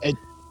 Yeah,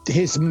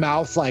 his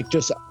mouth like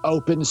just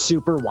opens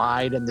super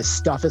wide, and the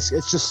stuff it's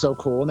just so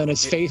cool, and then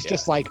his face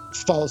just like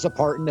falls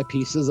apart into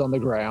pieces on the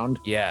ground.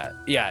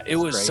 It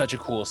was great. Such a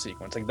cool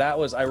sequence. Like that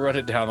was, I wrote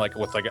it down like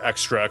with like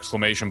extra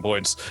exclamation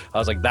points. I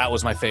was like, that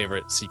was my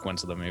favorite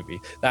sequence of the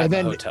movie, that and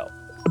then, the hotel.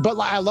 But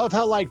I love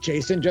how like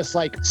Jason just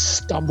like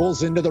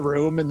stumbles into the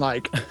room, and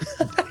like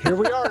here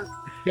we are,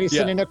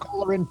 Jason and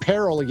Nicole are in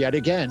peril yet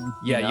again.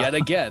 Yet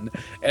again.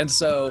 And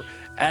so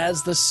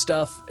as the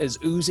stuff is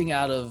oozing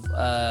out of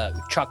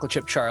Chocolate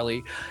Chip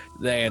Charlie,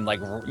 and like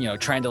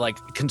trying to like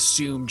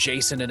consume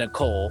Jason and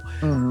Nicole,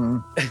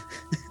 Mo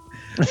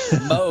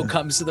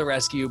comes to the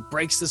rescue,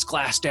 breaks this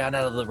glass down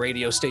out of the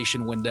radio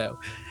station window,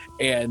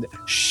 and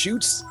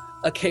shoots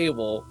a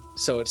cable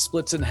so it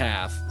splits in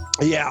half.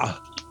 Yeah.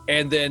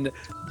 And then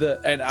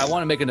I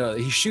want to make a note.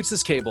 He shoots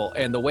this cable,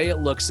 and the way it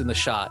looks in the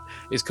shot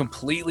is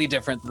completely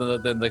different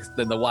than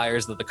the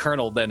wires that the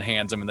Colonel then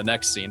hands him in the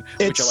next scene.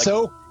 It's which are like,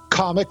 so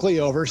comically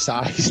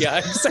oversized. Yeah,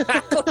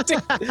 exactly.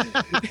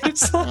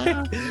 It's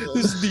like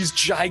these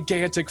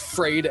gigantic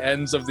frayed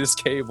ends of this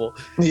cable.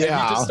 Yeah.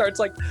 And he just starts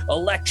like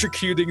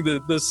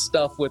electrocuting the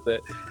stuff with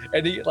it.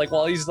 And he like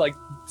while he's like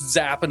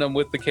zapping them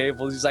with the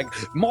cables, he's like,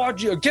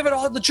 Margie, give it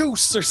all the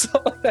juice or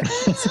something like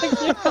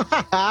that.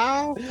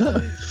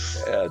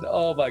 And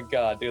oh my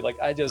god, dude, like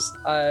I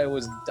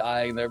was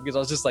dying there because I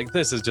was just like,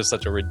 this is just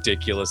such a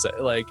ridiculous,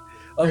 like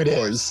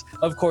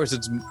of course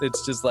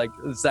it's just like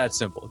it's that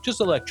simple,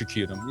 just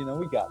electrocute them,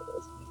 we got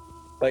this.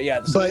 But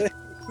yeah,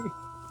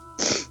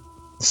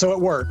 so it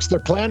works, their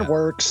plan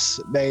works.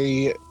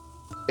 It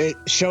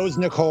shows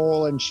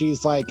Nicole, and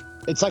she's like,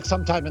 it's like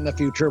sometime in the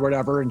future,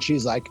 whatever, and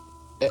she's like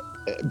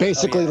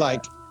basically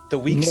like the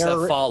weeks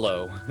that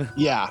follow.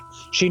 Yeah,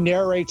 she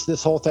narrates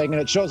this whole thing,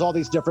 and it shows all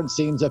these different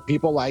scenes of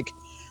people like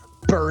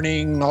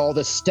burning all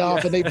the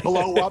stuff, and they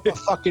blow up a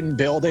fucking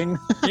building.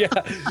 Yeah,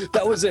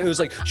 that was it. It was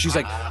like she's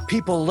like,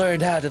 people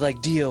learned how to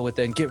like deal with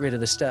it and get rid of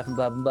the stuff and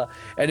blah blah blah,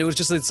 and it was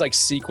just this like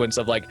sequence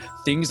of like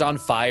things on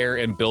fire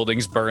and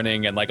buildings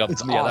burning and like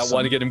awesome. That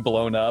one getting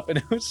blown up,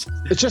 and it's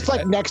just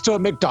like next to a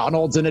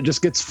McDonald's, and it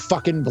just gets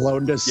fucking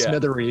blown to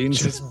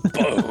smithereens. Just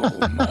boom.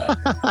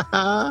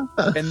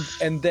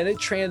 and then it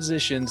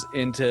transitions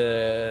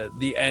into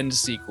the end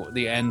scene.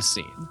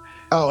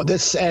 Oh,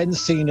 this end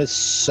scene is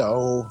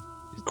so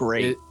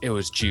great. It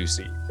was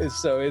juicy.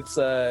 So it's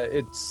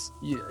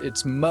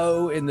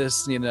Mo in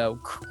this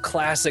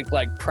classic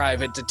like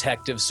private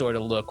detective sort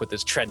of look with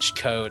his trench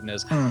coat and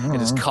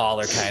his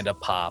collar kind of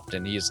popped,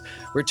 and he's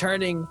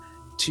returning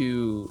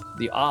to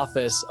the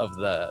office of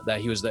that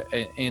he was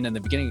in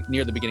the beginning,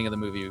 near the beginning of the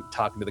movie,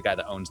 talking to the guy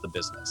that owns the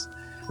business.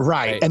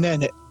 Right. And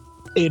then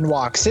in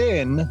walks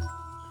in.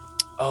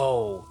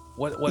 Oh,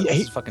 what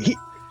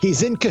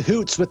he's in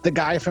cahoots with the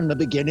guy from the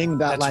beginning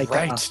that That's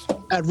right.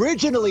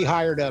 Originally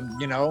hired him,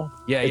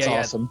 Yeah, it's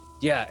awesome.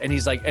 Yeah, and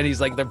he's like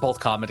they're both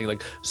commenting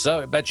like,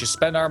 so I bet you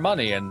spend our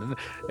money and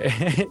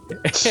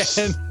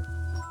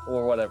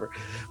or whatever.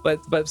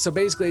 But so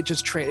basically it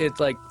just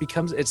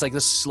becomes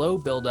the slow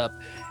build up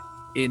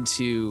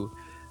into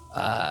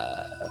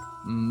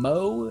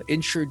Mo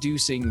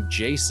introducing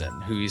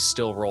Jason, who he's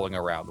still rolling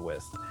around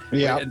with.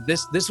 Yeah. Right? And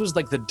this was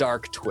like the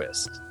dark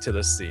twist to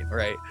this scene,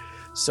 right?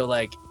 So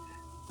like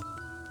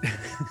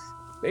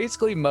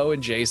basically Mo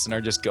and Jason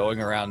are just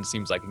going around,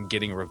 seems like, and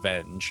getting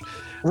revenge.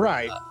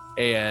 Right.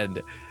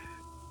 And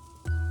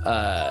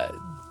at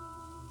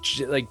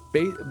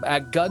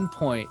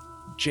gunpoint,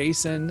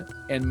 Jason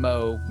and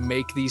Mo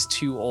make these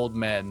two old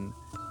men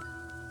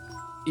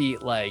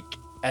eat like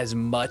as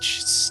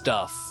much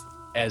stuff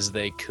as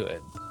they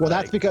could. Well,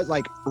 that's because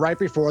like right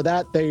before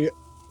that, they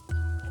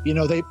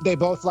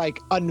both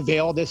like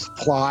unveil this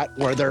plot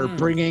where they're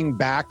bringing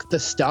back the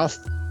stuff.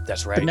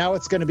 That's right. But now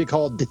it's going to be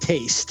called The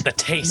Taste. The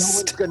Taste. No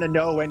one's going to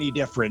know any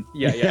different.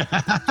 Yeah.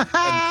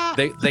 And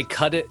they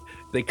cut it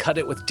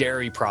with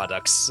dairy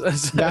products.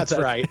 That's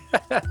right.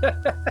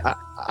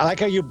 I like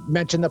how you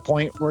mentioned the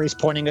point where he's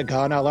pointing a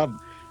gun. I love,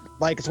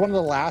 like, it's one of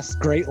the last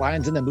great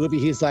lines in the movie.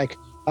 He's like,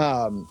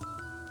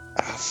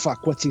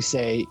 what's he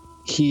say?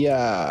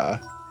 I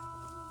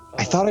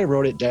thought I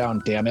wrote it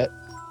down, damn it.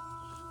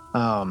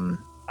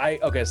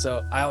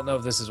 So I don't know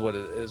if this is what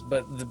it is,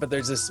 but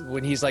there's this,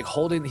 when he's like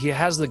he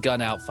has the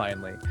gun out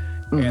finally,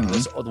 and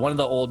one of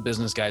the old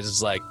business guys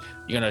is like,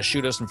 "You gonna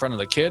shoot us in front of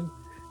the kid?"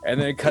 And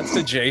then it cuts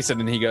to Jason,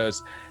 and he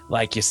goes,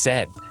 "Like you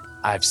said,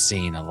 I've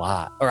seen a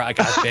lot, or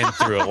like I've been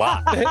through a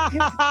lot."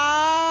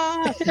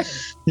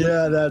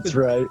 Yeah, that's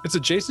right. So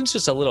Jason's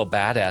just a little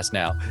badass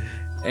now,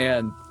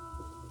 and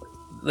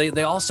they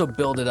also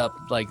build it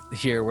up like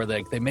here where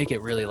they make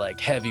it really like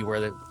heavy,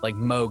 where like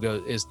Mo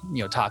is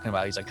talking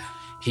about, he's like,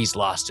 he's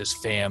lost his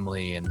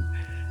family and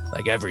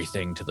like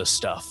everything to the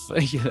stuff,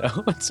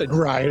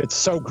 Right. It's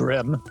so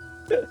grim.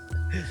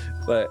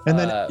 But and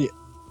then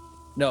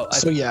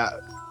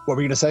what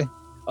were you gonna say?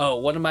 Oh,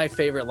 one of my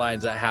favorite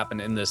lines that happened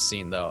in this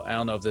scene, though, I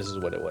don't know if this is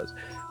what it was,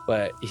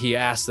 but he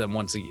asked them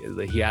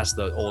he asked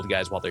the old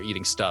guys while they're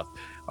eating stuff,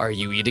 "Are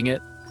you eating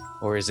it,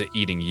 or is it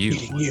eating you?"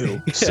 Eating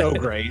you. So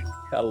great.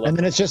 And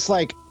then it's just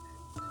like,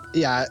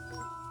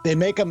 they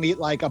make them eat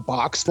like a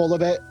box full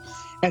of it,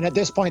 and at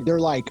this point they're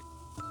like,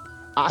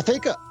 I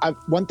think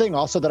one thing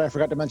also that I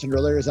forgot to mention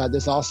earlier is that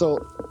there's also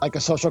like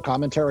a social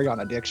commentary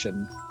on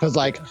addiction, because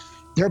like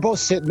they're both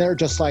sitting there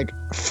just like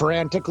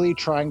frantically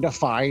trying to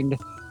find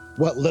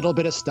what little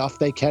bit of stuff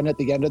they can at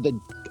the end of the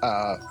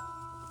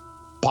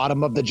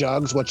bottom of the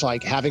jugs, which,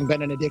 like, having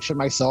been an addiction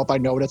myself, I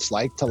know what it's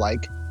like to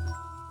like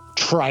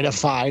try to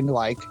find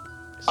like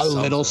a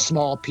little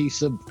small piece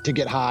to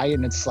get high,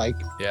 and it's like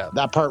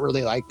that part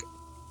really like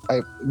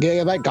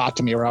that got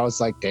to me where I was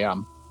like,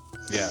 damn.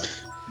 Yeah.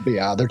 But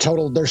yeah, they're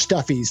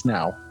stuffies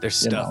now. They're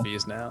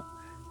stuffies now.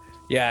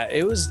 Yeah,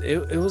 it was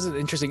an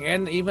interesting,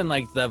 and even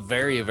like the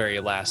very, very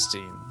last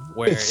scene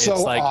where it's so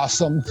like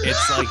awesome.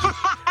 It's like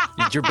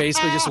you're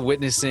basically just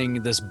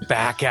witnessing this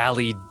back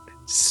alley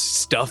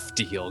stuff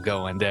deal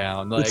going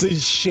down. Like, it's a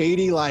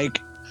shady, like,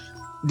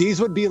 these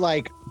would be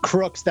like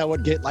crooks that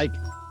would get like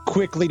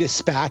quickly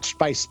dispatched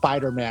by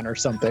Spider-Man or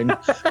something.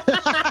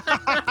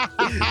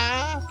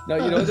 No,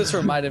 you know what this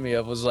reminded me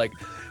of was like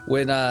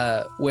when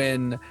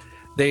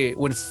they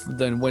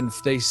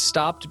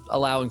stopped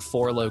allowing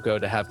Four Loko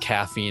to have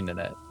caffeine in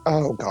it.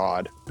 Oh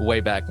God.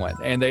 Way back when.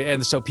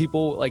 And so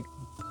people like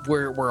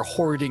were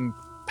hoarding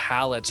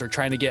pallets or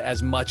trying to get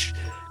as much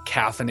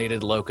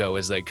caffeinated Loco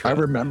as they could. I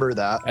remember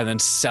that. And then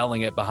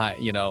selling it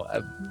behind,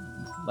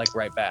 like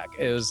right back.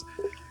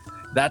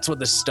 That's what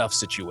the stuff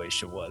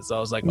situation was. I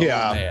was like, oh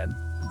man.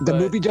 The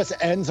movie just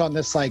ends on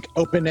this like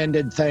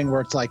open-ended thing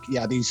where it's like,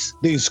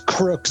 these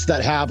crooks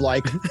that have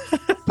like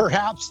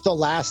perhaps the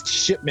last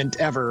shipment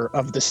ever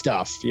of the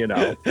stuff,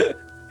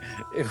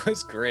 It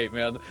was great,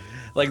 man.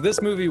 Like this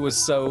movie was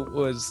just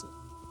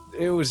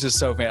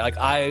so fan. Like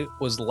I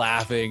was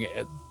laughing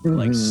at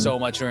like so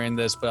much during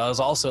this, but I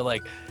was also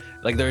like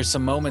there's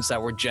some moments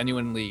that were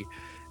genuinely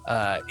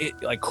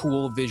like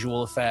cool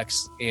visual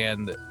effects,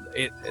 and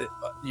it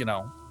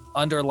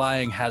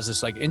underlying has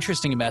this like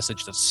interesting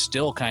message that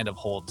still kind of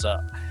holds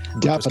up.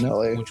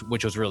 Definitely.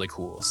 Which was really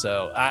cool.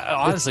 So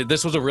honestly,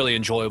 this was a really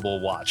enjoyable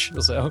watch.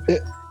 So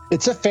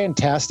it's a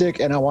fantastic,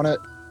 and I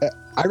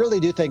really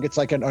do think it's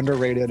like an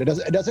underrated.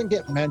 It doesn't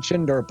get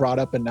mentioned or brought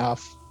up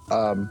enough.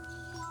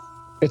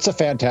 It's a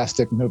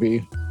fantastic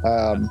movie.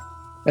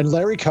 And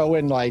Larry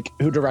Cohen, like,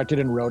 who directed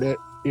and wrote it,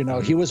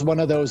 he was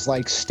one of those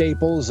like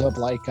staples of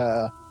like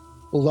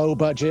low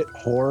budget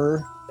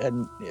horror,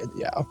 and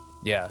yeah.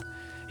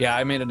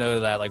 I made a note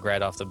of that like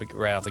right off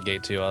the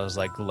gate too. I was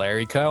like,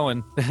 Larry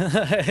Cohen.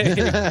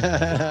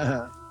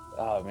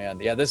 Oh man,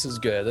 yeah, this is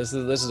good. This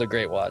is a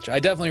great watch. I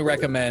definitely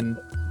recommend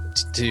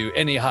to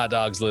any hot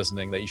dogs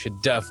listening that you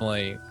should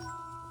definitely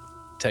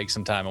take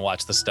some time and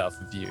watch the stuff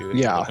if you're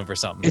looking for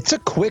something. It's a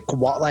quick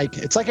like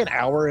it's like an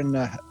hour and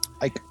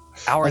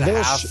hour and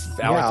a half,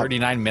 hour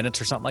 39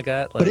 minutes or something like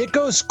that. But it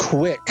goes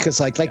quick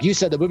because like you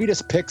said, the movie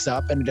just picks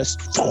up and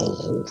just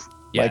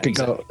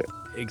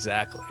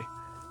exactly.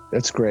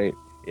 That's great.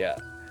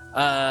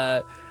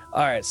 Yeah.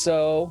 All right,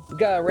 so we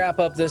gotta wrap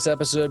up this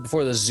episode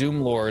before the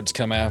Zoom Lords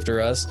come after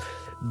us.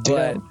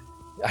 But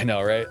I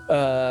know, right?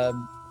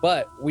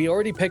 But we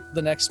already picked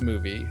the next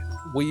movie.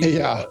 Will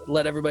you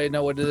let everybody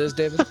know what it is,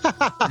 David?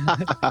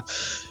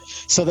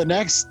 So the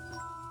next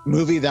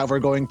movie that we're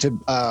going to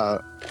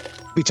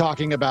be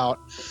talking about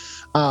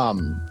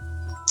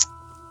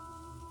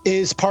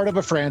is part of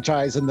a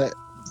franchise, and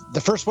the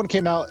first one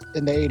came out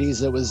in the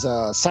 80s. It was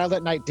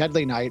Silent Night,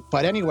 Deadly Night.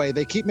 But anyway,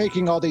 they keep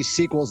making all these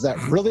sequels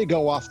that really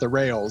go off the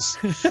rails.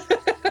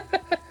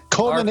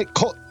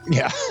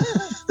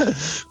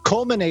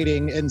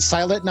 Culminating in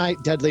Silent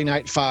Night, Deadly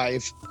Night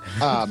 5,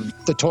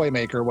 The Toy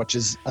Maker, which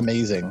is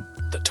amazing.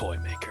 The Toy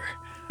Maker.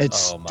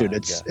 It's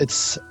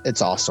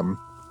it's awesome.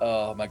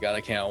 Oh my God,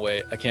 I can't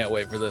wait. I can't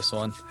wait for this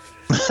one.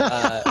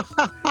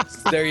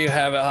 There you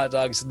have it, hot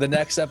dogs. The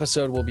next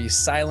episode will be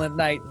Silent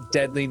Night,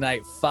 Deadly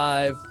Night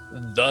 5,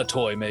 The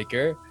Toy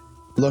Maker.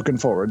 Looking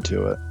forward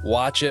to it.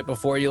 Watch it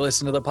before you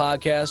listen to the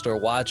podcast or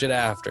watch it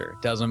after.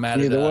 Doesn't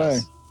matter. Either way,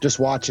 just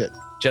watch it.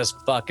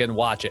 Just fucking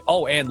watch it.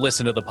 Oh, and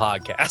listen to the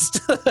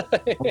podcast.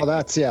 Well,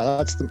 that's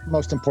the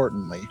most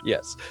importantly.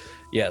 Yes,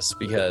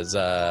 because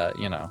they're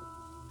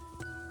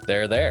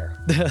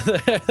there.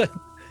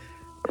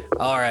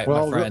 All right,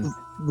 well, my friend.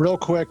 Real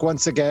quick,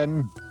 once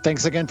again,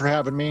 thanks again for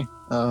having me.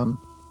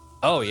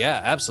 Oh yeah,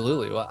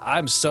 absolutely. Well,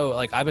 I'm so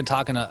I've been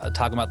talking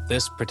about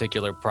this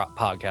particular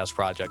podcast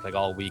project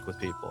all week with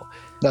people.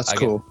 That's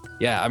cool.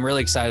 I'm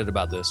really excited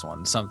about this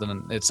one. It's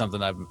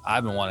something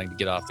I've been wanting to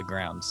get off the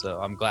ground. So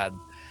I'm glad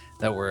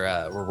that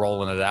we're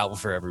rolling it out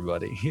for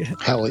everybody.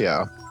 Hell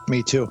yeah,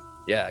 me too.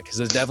 Yeah, because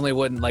it definitely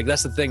wouldn't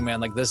that's the thing,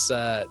 man. This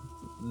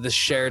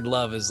shared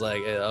love is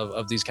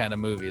of these kind of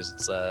movies.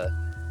 It's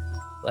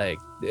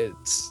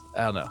it's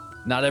I don't know.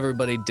 Not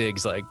everybody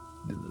digs the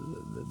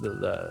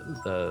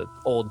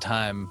old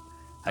time,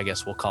 I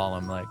guess we'll call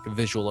them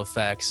visual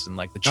effects and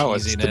the cheesiness. Oh,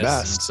 it's the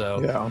best.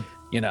 And so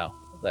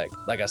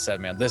like I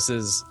said, man, this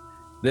is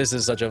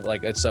such a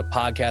it's a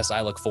podcast I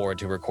look forward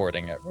to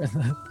recording it.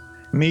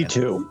 Me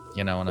too.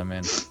 You know what I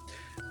mean?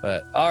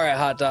 But all right,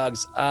 hot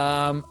dogs.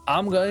 I'm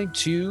going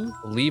to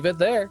leave it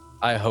there.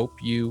 I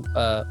hope you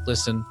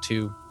listen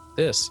to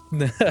this.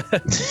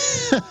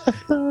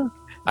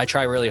 I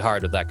try really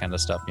hard with that kind of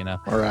stuff,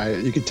 All right,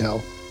 you can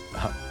tell.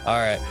 All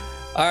right,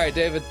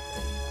 David.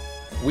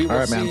 We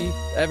will see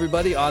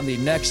everybody on the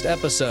next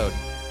episode.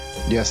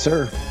 Yes,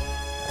 sir.